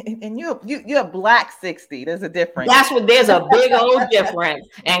 And you're black 60. There's a difference. There's a big old difference.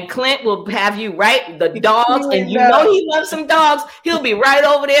 And Clint will have you the dogs, and you know he loves some dogs. He'll be right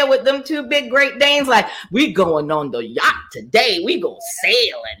over there with them two big Great Danes, like, we going on the yacht today. We go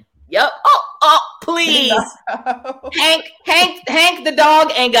sailing. Yep. Oh, please. No. Hank the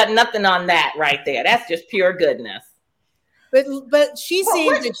dog ain't got nothing on that right there. That's just pure goodness. But she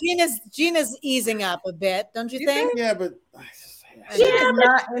seems that Gina's easing up a bit, don't you think? Yeah, but she's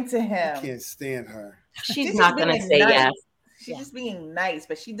not into him. I can't stand her. She's not going to say yes. She's just being nice,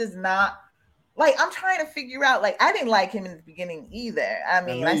 but she does not. Like, I'm trying to figure out, like, I didn't like him in the beginning either. I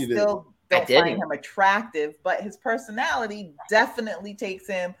mean, I still don't find him attractive, but his personality definitely takes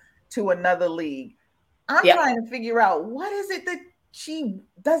him to another league. I'm trying to figure out, what is it that she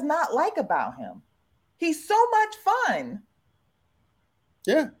does not like about him? He's so much fun.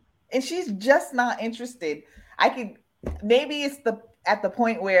 Yeah. And she's just not interested. Maybe it's at the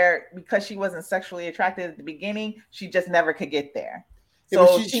point where, because she wasn't sexually attracted at the beginning, she just never could get there. Yeah,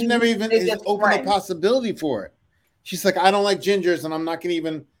 so she never even opened a possibility for it. She's like, I don't like gingers, and I'm not going to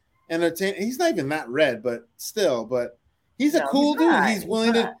even entertain. He's not even that red, but still. But he's a cool dude.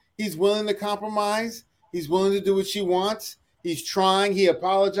 He's willing to compromise. He's willing to do what she wants. He's trying. He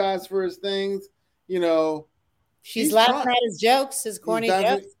apologized for his things. You know, she's laughing at his jokes, his corny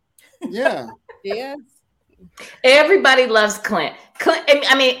jokes. Yeah. Yeah. Everybody loves Clint.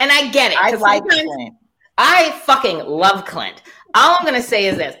 I mean, and I get it. I like Clint. I fucking love Clint. All I'm going to say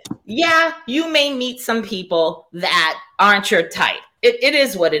is this. Yeah, you may meet some people that aren't your type. It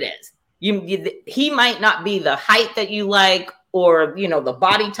is what it is. He might not be the height that you like, or, you know, the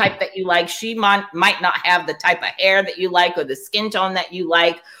body type that you like. She might not have the type of hair that you like, or the skin tone that you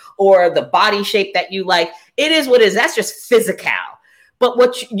like, or the body shape that you like. It is what it is. That's just physical.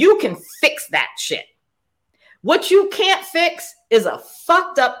 But you can fix that shit. What you can't fix is a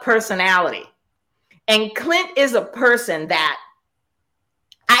fucked up personality. And Clint is a person that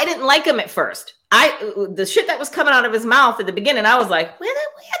I didn't like him at first. The shit that was coming out of his mouth at the beginning, I was like, where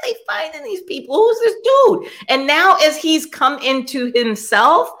are they finding these people? Who's this dude? And now as he's come into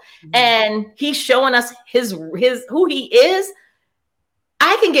himself and he's showing us his who he is,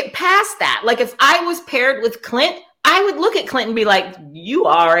 I can get past that. Like if I was paired with Clint, I would look at Clint and be like, you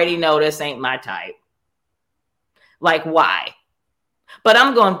already know this ain't my type. Like, why? But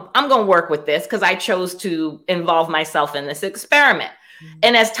I'm going to work with this because I chose to involve myself in this experiment.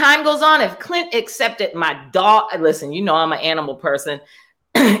 And as time goes on, if Clint accepted my dog, listen, you know I'm an animal person.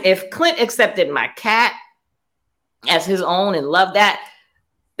 If Clint accepted my cat as his own and loved that,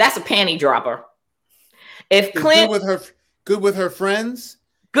 that's a panty dropper. If Clint good with her friends,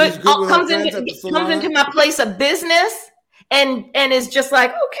 comes into my place of business and is just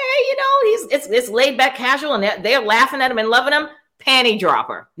like, okay, you know, it's laid back, casual, and they're laughing at him and loving him. Panty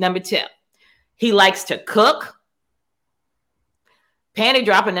dropper. Number 2, he likes to cook. Panty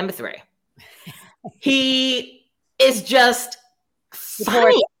dropper. Number 3, he is just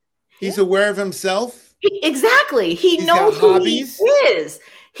funny. He's aware of himself. Exactly. He's knows who hobbies. He is.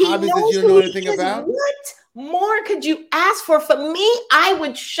 He hobbies knows that you don't know anything about. What more could you ask for? For me, I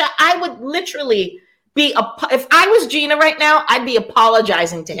would literally be if I was Gina right now, I'd be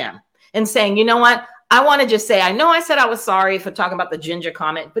apologizing to him and saying, you know what? I want to just say, I know I said I was sorry for talking about the ginger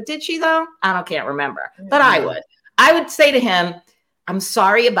comment, but did she though? Can't remember, but I would say to him, I'm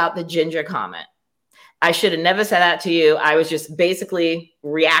sorry about the ginger comment. I should have never said that to you. I was just basically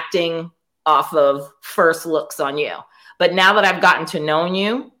reacting off of first looks on you. But now that I've gotten to know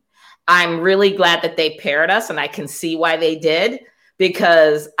you, I'm really glad that they paired us, and I can see why they did,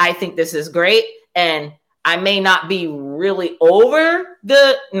 because I think this is great. And I may not be really over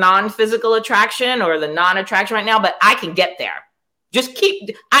the non-physical attraction or the non-attraction right now, but I can get there.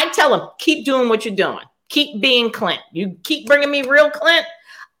 I tell them, keep doing what you're doing. Keep being Clint. You keep bringing me real Clint.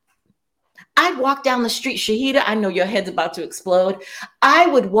 I'd walk down the street, Shahida. I know your head's about to explode. I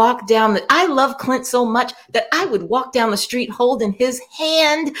love Clint so much that I would walk down the street holding his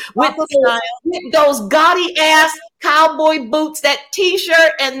hand with those gaudy ass cowboy boots, that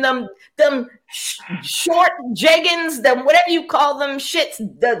t-shirt, and them short jeggings, them whatever you call them shits,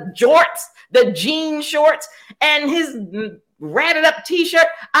 the jorts, the jean shorts, and his ratted up t-shirt.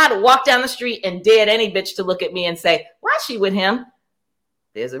 I'd walk down the street and dared any bitch to look at me and say, why is she with him?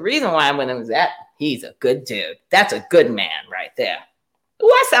 There's a reason why I'm with him. Is that he's a good dude. That's a good man right there. Ooh,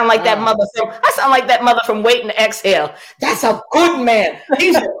 I sound like that mother from Waiting to Exhale. That's a good man.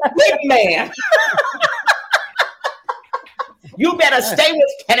 He's a good man. You better stay with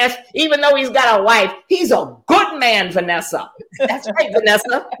Kenneth, even though he's got a wife. He's a good man, Vanessa. That's right,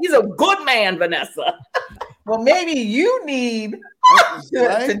 Vanessa. He's a good man, Vanessa. Well, maybe you need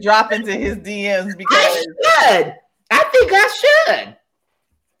to drop into his DMs because I think I should.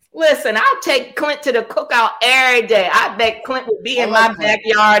 Listen, I'll take Clint to the cookout every day. I bet Clint would be in my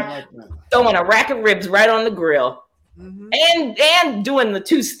backyard throwing a rack of ribs right on the grill and doing the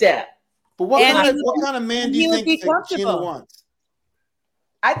 2-step. But what kind of man do you think Gina wants?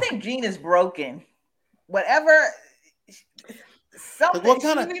 I think Gina's broken. Whatever. Something. Like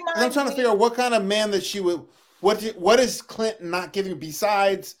I'm trying to figure out what kind of man that she would. What is Clint not giving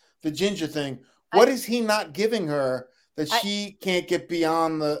besides the ginger thing? What is he not giving her that she can't get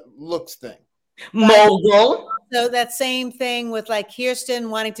beyond the looks thing? Mogul. So that same thing with like Kirsten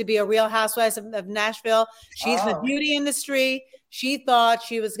wanting to be a Real Housewives of Nashville. She's in the beauty industry. She thought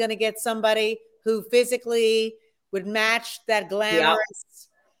she was going to get somebody who physically would match that glamorous. Yep.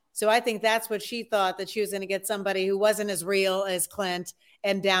 So I think that's what she thought, that she was going to get somebody who wasn't as real as Clint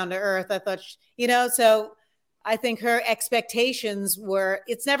and down to earth. I thought, so I think her expectations were,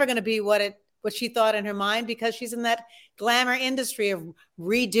 it's never going to be what she thought in her mind, because she's in that glamour industry of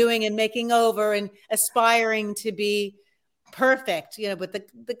redoing and making over and aspiring to be perfect, with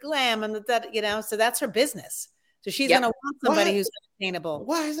the glam and that, so that's her business. So she's going to want somebody who's attainable.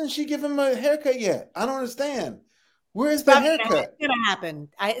 Why hasn't she given him a haircut yet? I don't understand. Where is that haircut? It's going to happen.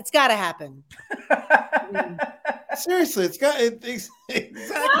 It's got to happen. Seriously, exactly.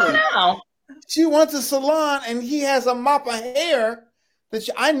 Wow. She wants a salon and he has a mop of hair that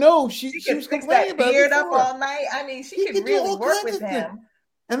I know she was complaining about. Beard up all night. I mean, she could really work with him.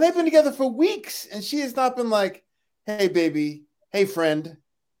 And they've been together for weeks, and she has not been like, "Hey, baby, hey, friend,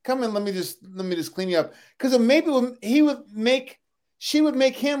 come in. Let me just clean you up." Because maybe she would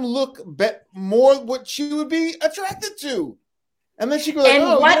make him look more what she would be attracted to, and then she goes, he's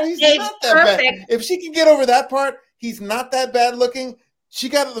not that bad. If she can get over that part, he's not that bad looking. She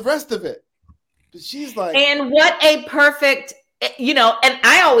got the rest of it, but she's like, and what a perfect you know, and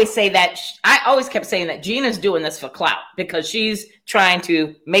I always say that I always kept saying that Gina's doing this for clout because she's trying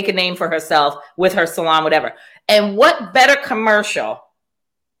to make a name for herself with her salon, whatever. And what better commercial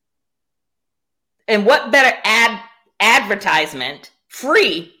and what better advertisement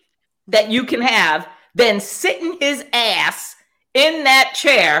free that you can have than sitting his ass in that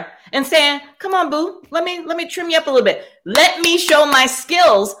chair and saying, come on, boo, let me trim you up a little bit. Let me show my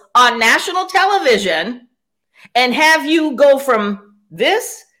skills on national television and have you go from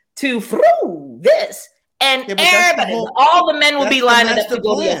this to this. And everybody, all the men will be lining up to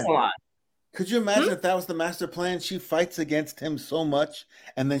go to the salon. Could you imagine if that was the master plan? She fights against him so much,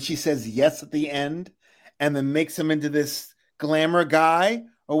 and then she says yes at the end, and then makes him into this glamour guy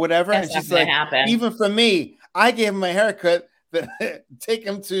or whatever. That's and she's like, even for me, I gave him a haircut that take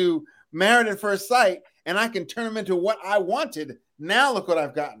him to Married at First Sight, and I can turn him into what I wanted. Now look what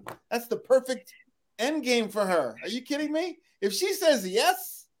I've gotten. That's the perfect end game for her. Are you kidding me? If she says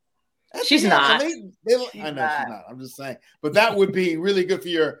yes, she's not. I know she's not. I'm just saying. But that would be really good for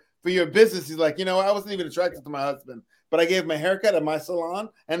your business. He's like, you know, I wasn't even attracted to my husband, but I gave him a haircut at my salon,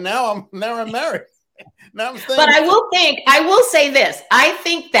 and now I'm married. Now I'm staying. But I will say this. I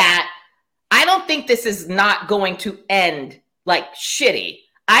don't think this is not going to end like shitty.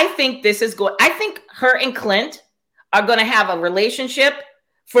 I think her and Clint are going to have a relationship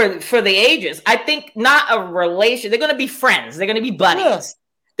for the ages. I think not a relation. They're going to be friends. They're going to be buddies.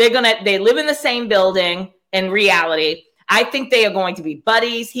 Yeah. They live in the same building in reality. I think they are going to be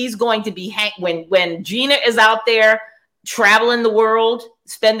buddies. He's going to be when Gina is out there traveling the world,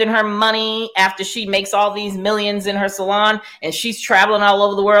 spending her money after she makes all these millions in her salon and she's traveling all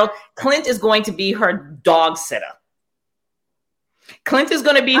over the world. Clint is going to be her dog sitter. Clint is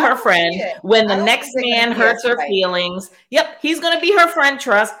going to be her friend when the next man hurts her feelings. Yep, he's going to be her friend,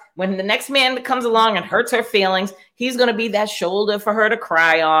 trust. When the next man comes along and hurts her feelings, he's going to be that shoulder for her to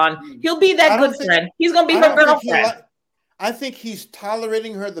cry on. He'll be that good friend. He's going to be her girlfriend. I think he's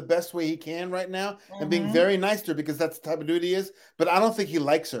tolerating her the best way he can right now and being very nice to her because that's the type of dude he is. But I don't think he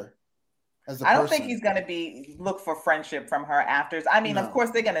likes her as a person. I don't think he's going to look for friendship from her after. I mean, of course,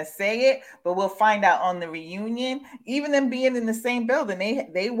 they're going to say it, but we'll find out on the reunion. Even them being in the same building,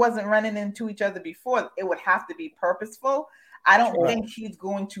 they wasn't running into each other before. It would have to be purposeful. I don't think he's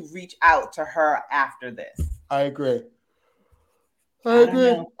going to reach out to her after this. I agree.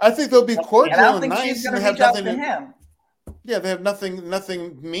 I think they'll be cordial and, I don't think nice. She's going to reach out to him. Yeah, they have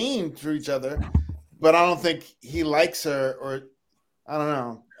nothing mean to each other, but I don't think he likes her, or I don't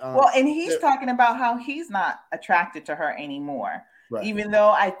know. Well, and he's talking about how he's not attracted to her anymore, even though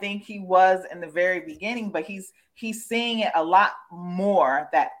I think he was in the very beginning. But he's saying it a lot more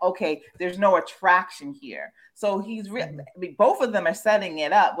that there's no attraction here. So both of them are setting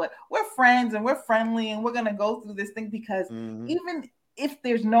it up. But we're friends and we're friendly and we're gonna go through this thing because even if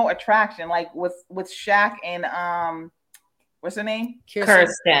there's no attraction, like with Shaq and what's her name?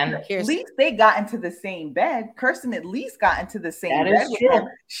 Kirsten. At least they got into the same bed. Kirsten at least got into the same bed with him.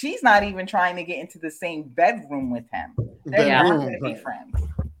 She's not even trying to get into the same bedroom with him. They're not going to be friends.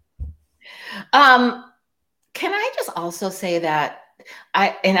 Can I just also say that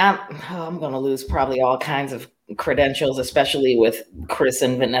I'm going to lose probably all kinds of credentials, especially with Chris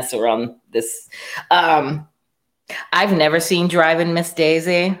and Vanessa on this. I've never seen Driving Miss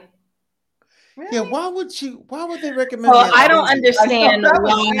Daisy. Really? Yeah, why would they recommend? Well, I don't understand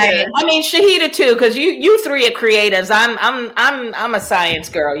why. I mean, Shahida too, because you three are creatives. I'm a science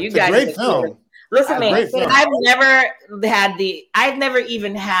girl. You guys, great film. Listen to me. I've never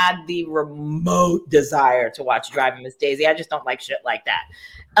even had the remote desire to watch Driving Miss Daisy. I just don't like shit like that.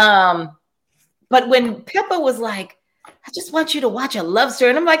 But when Pippa was like, I just want you to watch a love story,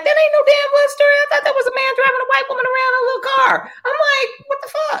 and I'm like, that ain't no damn love story. I thought that was a man driving a white woman around in a little car. I'm like, what the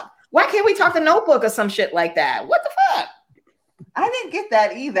fuck? Why can't we talk The Notebook or some shit like that? What the fuck? I didn't get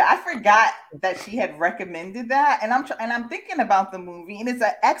that either. I forgot that she had recommended that, and I'm thinking about the movie, and it's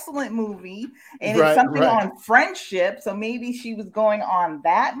an excellent movie, and it's something on friendship. So maybe she was going on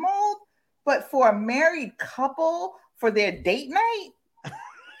that mode. But for a married couple for their date night,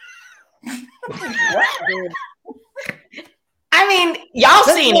 I mean, y'all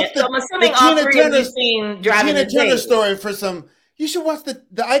seen it. So I'm assuming all three of you seen Driving Miss Daisy. Tina Turner story for some. You should watch the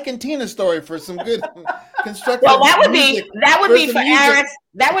Ike and Tina story for some good constructive. Well, that would be for Aris.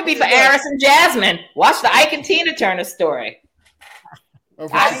 That would be for Aris and Jasmine. Watch the Ike and Tina Turner story.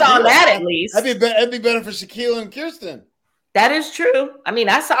 I saw that at least. That'd be better for Shaquille and Kirsten. That is true. I mean,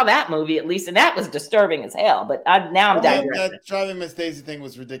 I saw that movie at least, and that was disturbing as hell. But now I'm digressing. That Driving Miss Daisy thing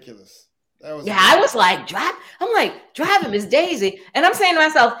was ridiculous. I was like, driving Miss Daisy. And I'm saying to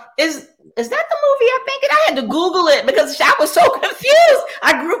myself, is that the movie I'm thinking? I had to Google it because I was so confused.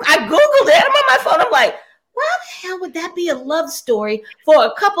 I Googled it. I'm on my phone. I'm like, why the hell would that be a love story for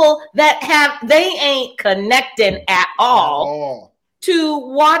a couple that they ain't connecting at all to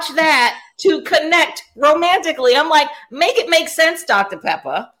watch that to connect romantically? I'm like, make it make sense, Dr.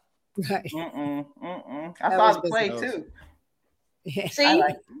 Pepper. Right. I saw the play too. Yeah. See?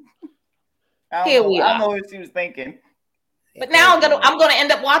 I don't know what she was thinking. But now I'm gonna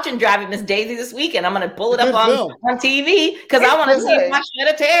end up watching Driving Miss Daisy this weekend. I'm gonna pull it up on TV because I want to see if I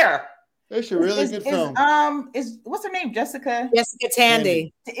shed a tear. It's a really good film. Is what's her name? Jessica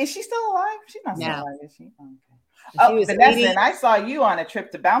Tandy. Is she still alive? She's not still alive, is she? Okay. Vanessa, and I saw you on a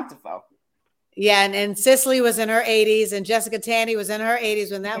trip to Bountiful. Yeah, and Cicely was in her 80s, and Jessica Tandy was in her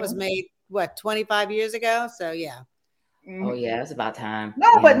 80s when that was made. What, 25 years ago? So yeah. Oh yeah, it's about time. No,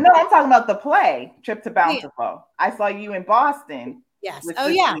 but I'm talking about the play Trip to Bountiful. Yeah. I saw you in Boston. Yes. With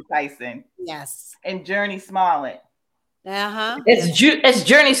Cicely Tyson. Yes. And Journey Smollett. It's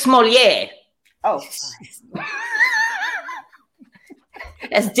Journey Smollett. Oh.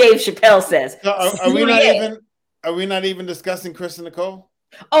 As Dave Chappelle says. So are we not even discussing Chris and Nicole?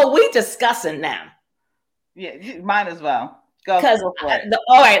 Oh, we discussing now. Yeah, might as well. Go for it.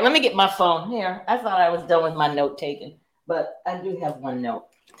 All right, let me get my phone here. I thought I was done with my note taking, but I do have one note.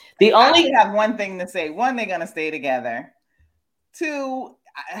 I have one thing to say. One, they're gonna stay together. Two,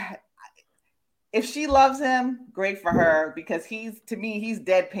 if she loves him, great for her, because he's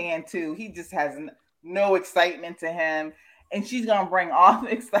deadpan too. He just has no excitement to him. And she's gonna bring all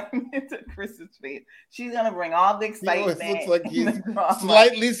the excitement to Chris's face. She's gonna bring all the excitement. He looks like he's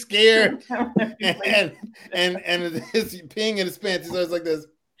slightly scared, and his peeing in his pants. He's always like this,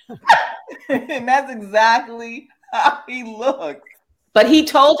 and that's exactly how he looks. But he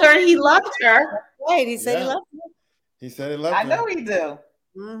told her he loved her. Right? He said he loved her. He said he loved her. I know he do.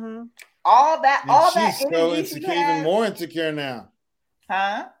 Mm-hmm. All that. She's so insecure, even more insecure now.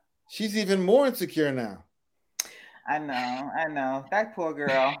 Huh? She's even more insecure now. I know. That poor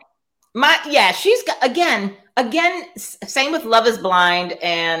girl. She's got again, same with Love is Blind.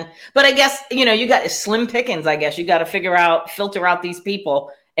 But I guess, you got slim pickings. I guess you got to filter out these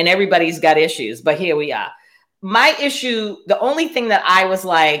people, and everybody's got issues. But here we are. My issue, the only thing that I was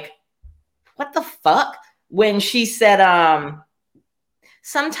like, what the fuck? When she said,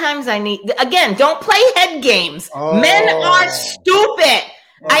 sometimes don't play head games. Oh. Men are stupid.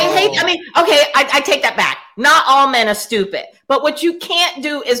 I take that back. Not all men are stupid, but what you can't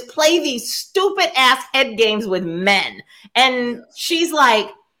do is play these stupid ass head games with men. And she's like,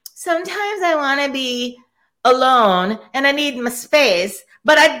 sometimes I want to be alone and I need my space,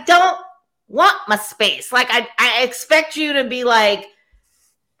 but I don't want my space. Like I expect you to be like,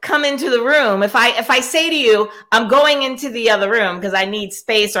 come into the room. If I say to you, I'm going into the other room because I need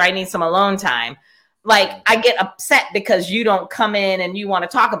space or I need some alone time, like I get upset because you don't come in and you want to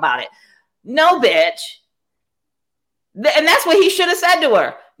talk about it. No, bitch. And that's what he should have said to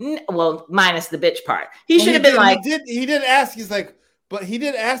her. Well, minus the bitch part. He should have been like, he did ask. He's like, but he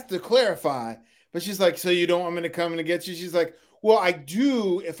did ask to clarify. But she's like, so you don't want me to come in and get you? She's like, well, I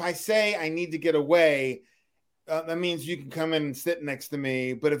do. If I say I need to get away, that means you can come in and sit next to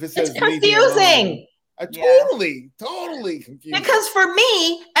me. But if it says it's confusing. Totally confused. Because for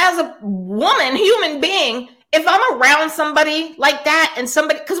me, as a woman, human being, if I'm around somebody like that and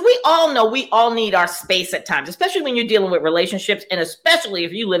somebody, because we all know we all need our space at times, especially when you're dealing with relationships, and especially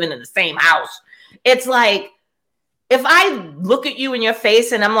if you're living in the same house. It's like, if I look at you in your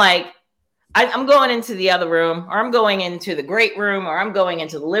face and I'm like, I'm going into the other room, or I'm going into the great room, or I'm going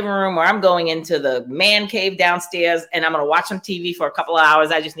into the living room, or I'm going into the man cave downstairs, and I'm going to watch some TV for a couple of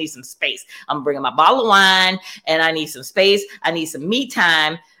hours. I just need some space. I'm bringing my bottle of wine, and I need some space. I need some me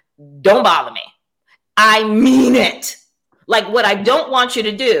time. Don't bother me. I mean it. Like, what I don't want you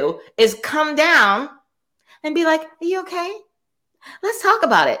to do is come down and be like, are you okay? Let's talk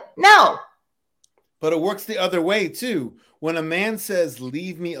about it. No. But it works the other way too. When a man says,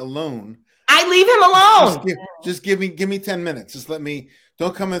 leave me alone, I leave him alone. Just give me 10 minutes. Just let me,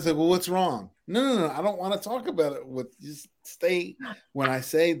 don't come and say, well, what's wrong? No. I don't want to talk about it. Just stay. When I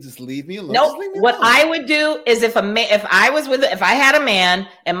say, just leave me alone. No, what I would do is if I had a man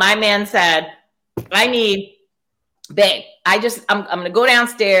and my man said, I'm going to go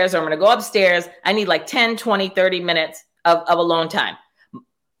downstairs or I'm going to go upstairs. I need like 10, 20, 30 minutes of alone time.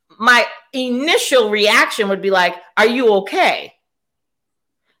 My initial reaction would be like, are you okay?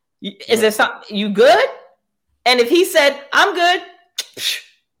 Is there something, you good? And if he said, I'm good,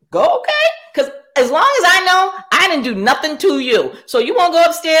 go okay. Because as long as I know, I didn't do nothing to you. So you want to go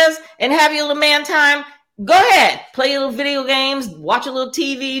upstairs and have your little man time? Go ahead. Play your little video games, watch a little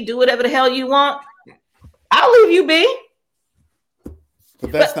TV, do whatever the hell you want. I'll leave you be.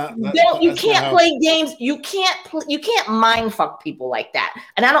 But that's not. You can't play games. You can't mind fuck people like that.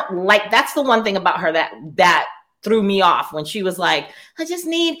 And I don't like. That's the one thing about her that threw me off when she was like, I just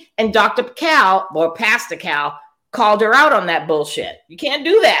need. And Dr. Cal or Pastor Cal called her out on that bullshit. You can't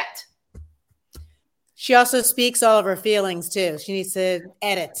do that. She also speaks all of her feelings too. She needs to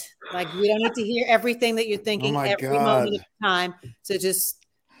edit. Like, we don't need to hear everything that you're thinking every moment of the time. So just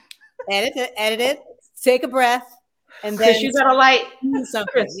edit it, take a breath, and then Chris, you got a light.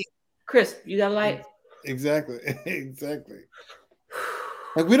 Something. Chris, you got a light. Exactly.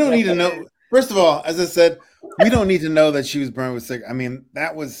 Like, we don't need to know. First of all, as I said, we don't need to know that she was burned with cigarette. I mean,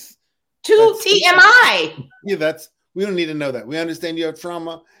 that was TMI. Yeah, we don't need to know that. We understand you have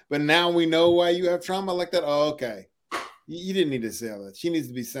trauma, but now we know why you have trauma like that. Oh, okay. You didn't need to say all that. She needs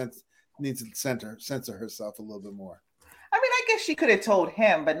to be needs to censor herself a little bit more. I mean, I guess she could have told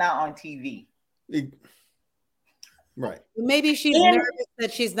him, but not on TV. Right. Maybe she's nervous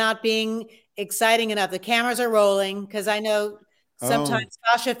that she's not being exciting enough. The cameras are rolling, because I know sometimes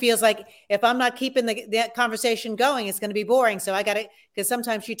Sasha feels like if I'm not keeping the conversation going, it's going to be boring. So I got to, because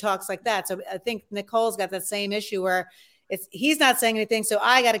sometimes she talks like that. So I think Nicole's got that same issue where he's not saying anything. So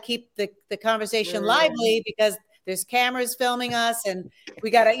I got to keep the conversation lively because there's cameras filming us, and we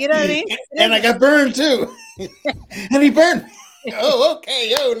got to, you know what I mean? And I got burned too. And he burned me. Oh,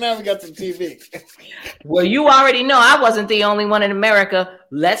 okay. Now we got some TV. Well, you already know I wasn't the only one in America.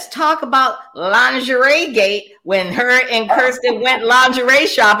 Let's talk about lingerie gate. When her and Kirsten went lingerie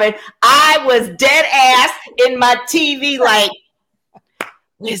shopping, I was dead ass in my TV like,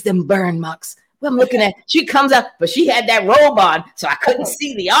 where's them burn marks? Well, I'm looking at, she comes up, but she had that robe on, so I couldn't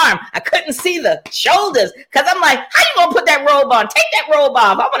see the arm. I couldn't see the shoulders, because I'm like, how you going to put that robe on? Take that robe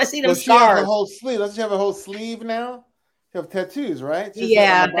off. I want to see them scars. She has a whole sleeve. Doesn't she have a whole sleeve now? She have tattoos, right?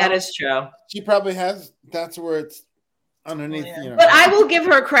 Yeah, that is true. She probably has, that's where it's underneath. Yeah. You know. But I will give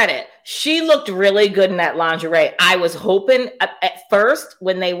her credit. She looked really good in that lingerie. I was hoping at first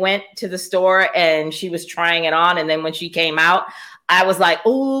when they went to the store and she was trying it on, and then when she came out, I was like,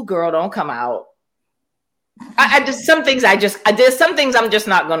 oh, girl, don't come out. There's some things I'm just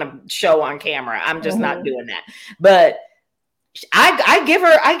not going to show on camera. I'm just not doing that. But I give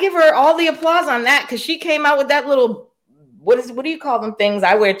her all the applause on that, because she came out with that little, what do you call them things?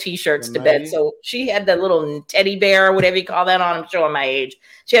 I wear t-shirts to bed. So she had the little teddy bear or whatever you call that on. I'm showing my age.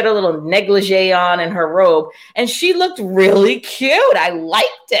 She had a little negligee on in her robe, and she looked really cute. I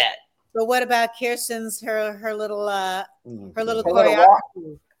liked it. But what about Kirsten's her little choreography?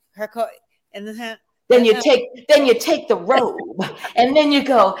 Then you take the robe, and then you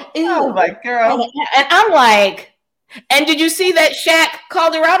go, ew. Oh my girl. And I'm like, and did you see that Shaq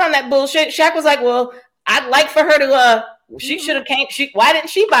called her out on that bullshit? Shaq was like, well, I'd like for her to she should have came. Why didn't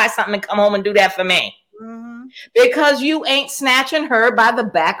she buy something and come home and do that for me? Mm-hmm. Because you ain't snatching her by the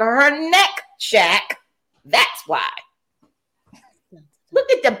back of her neck, Shaq. That's why. Look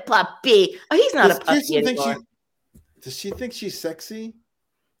at the puppy. Oh, he's not a puppy anymore. Does she think she's sexy?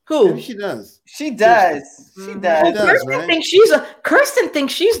 Who? Maybe she does. She does. She does. Kirsten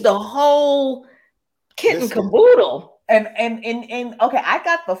thinks she's the whole kit and caboodle. And okay, I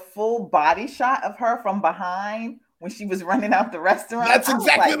got the full body shot of her from behind when she was running out the restaurant. That's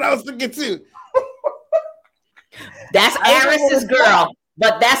exactly what I was thinking too. That's Aris's girl.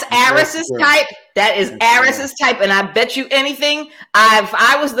 But that's Aris's type. That is Aris's type. And I bet you anything, if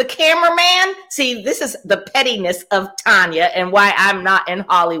I was the cameraman, see, this is the pettiness of Tanya and why I'm not in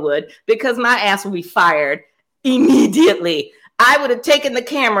Hollywood, because my ass will be fired immediately. I would have taken the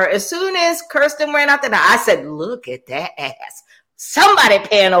camera as soon as Kirsten ran out there. I said, look at that ass. Somebody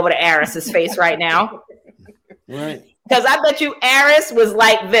pan over to Aris's face right now. Right. Because I bet you Aris was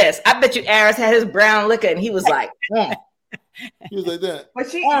like this. I bet you Aris had his brown liquor and he was like, He was like that. But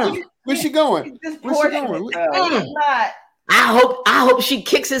where's she going? Where's she going? I hope she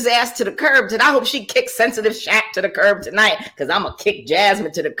kicks his ass to the curb. And I hope she kicks Sensitive Shaq to the curb tonight. Because I'm going to kick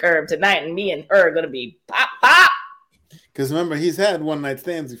Jasmine to the curb tonight. And me and her are going to be pop. Because remember, he's had one night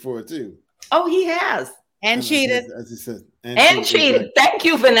stands before too. Oh, he has. And cheated. As he said. And cheated. Thank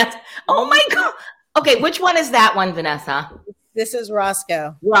you, Vanessa. Oh my God. Okay, which one is that one, Vanessa? This is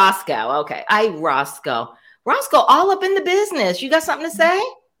Roscoe. Okay. Roscoe, all up in the business. You got something to say?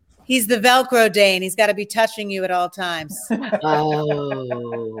 He's the Velcro Dane. He's got to be touching you at all times.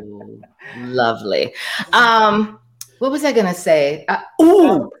 Oh, lovely. What was I going to say?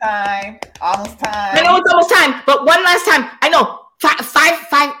 Almost time. I know it's almost time, but one last time. I know.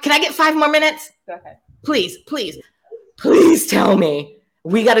 Five. Can I get 5 more minutes? Go ahead. Please tell me.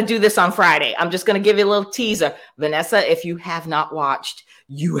 We got to do this on Friday. I'm just going to give you a little teaser. Vanessa, if you have not watched,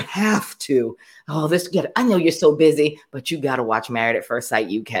 you have to. I know you're so busy, but you got to watch Married at First Sight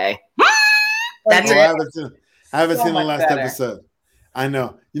UK. That's it. I haven't seen the last episode. I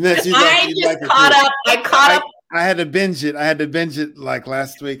know. I caught up. I had to binge it like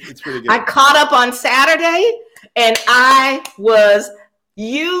last week. It's pretty good. I caught up on Saturday, and I was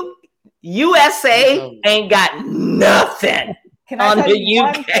USA ain't got nothing. Can I tell you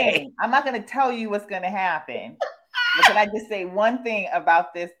one thing? I'm not going to tell you what's going to happen. But can I just say one thing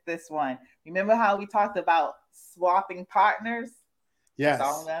about this one? Remember how we talked about swapping partners? Yes. That's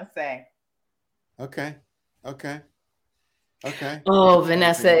all I'm going to say. Okay. Oh,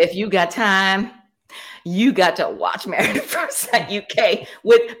 Vanessa, if you got time, you got to watch Married at First Sight UK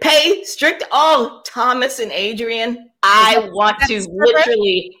with Thomas and Adrian. I want to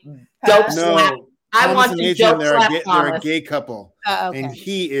literally dope slap. I want to joke slap Thomas. They're a gay couple, and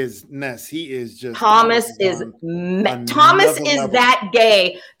he is Ness. He is just Thomas is that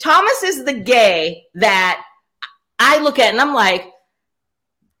gay. Thomas is the gay that I look at, and I'm like,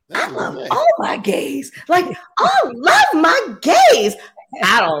 I love all my gays. Like, I love my gays.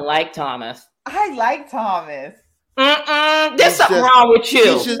 I don't like Thomas. I like Thomas. There's something wrong with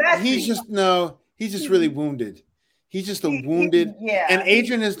you. He's just really wounded. He's just a wounded. And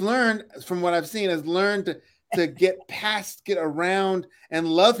Adrian has learned, from what I've seen, to get around and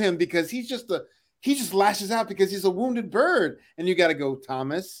love him, because he just lashes out because he's a wounded bird. And you got to go,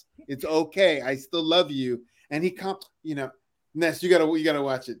 Thomas, it's okay. I still love you. And Ness, you gotta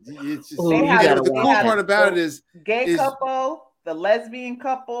watch it. It's just the cool part about it is couple, the lesbian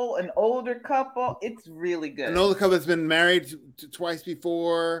couple, an older couple. It's really good. An older couple that's been married twice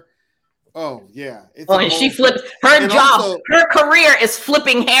before. Oh yeah. And she flips her job. Also, her career is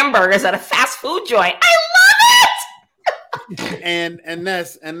flipping hamburgers at a fast food joint. I love it. and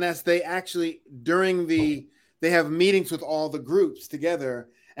Ness, they actually they have meetings with all the groups together,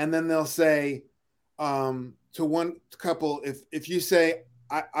 and then they'll say, to one couple, if you say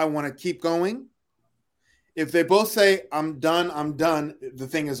I want to keep going, if they both say I'm done, the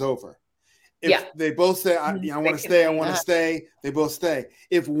thing is over. If they both say I want to stay, they both stay.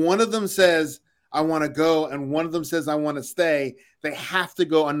 If one of them says I want to go and one of them says I want to stay, they have to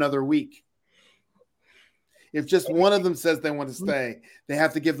go another week. If just one of them says they want to stay, they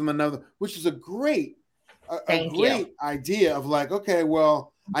have to give them another, which is a great idea of like, okay,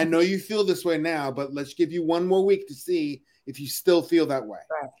 well, I know you feel this way now, but let's give you one more week to see if you still feel that way.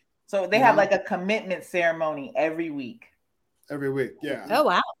 Right. So they have like a commitment ceremony every week. Every week, yeah. Oh,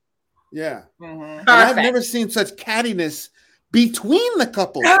 wow. Yeah. And I've never seen such cattiness between the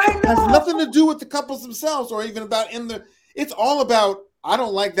couples. It has nothing to do with the couples themselves or even about it's all about, I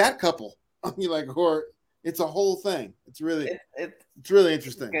don't like that couple. Or it's a whole thing. It's really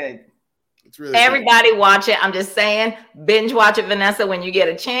interesting. Good. It's really everybody watch it. I'm just saying, binge watch it, Vanessa, when you get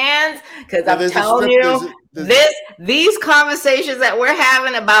a chance. Because I'm telling you, these conversations that we're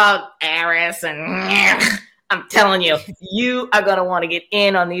having about Aris and I'm telling you, you are going to want to get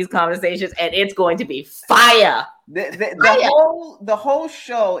in on these conversations, and it's going to be fire. The whole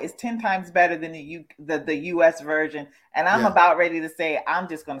show is 10 times better than the US version, and I'm about ready to say I'm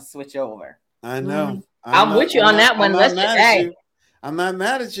just going to switch over. I know. I'm with you on that one. I'm not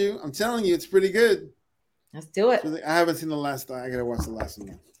mad at you. I'm telling you, it's pretty good. Let's do it. I haven't seen the last. I gotta watch the last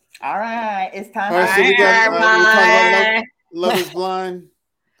one. All right, it's time. All right, so we got Love is Blind.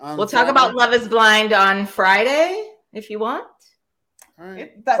 We'll talk about Love is Blind on Friday if you want. All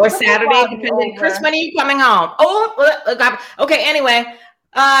right. Or Saturday, depending. Chris, when are you coming home? Okay. Anyway,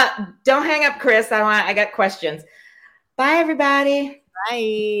 don't hang up, Chris. I got questions. Bye, everybody.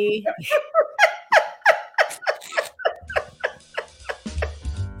 Bye.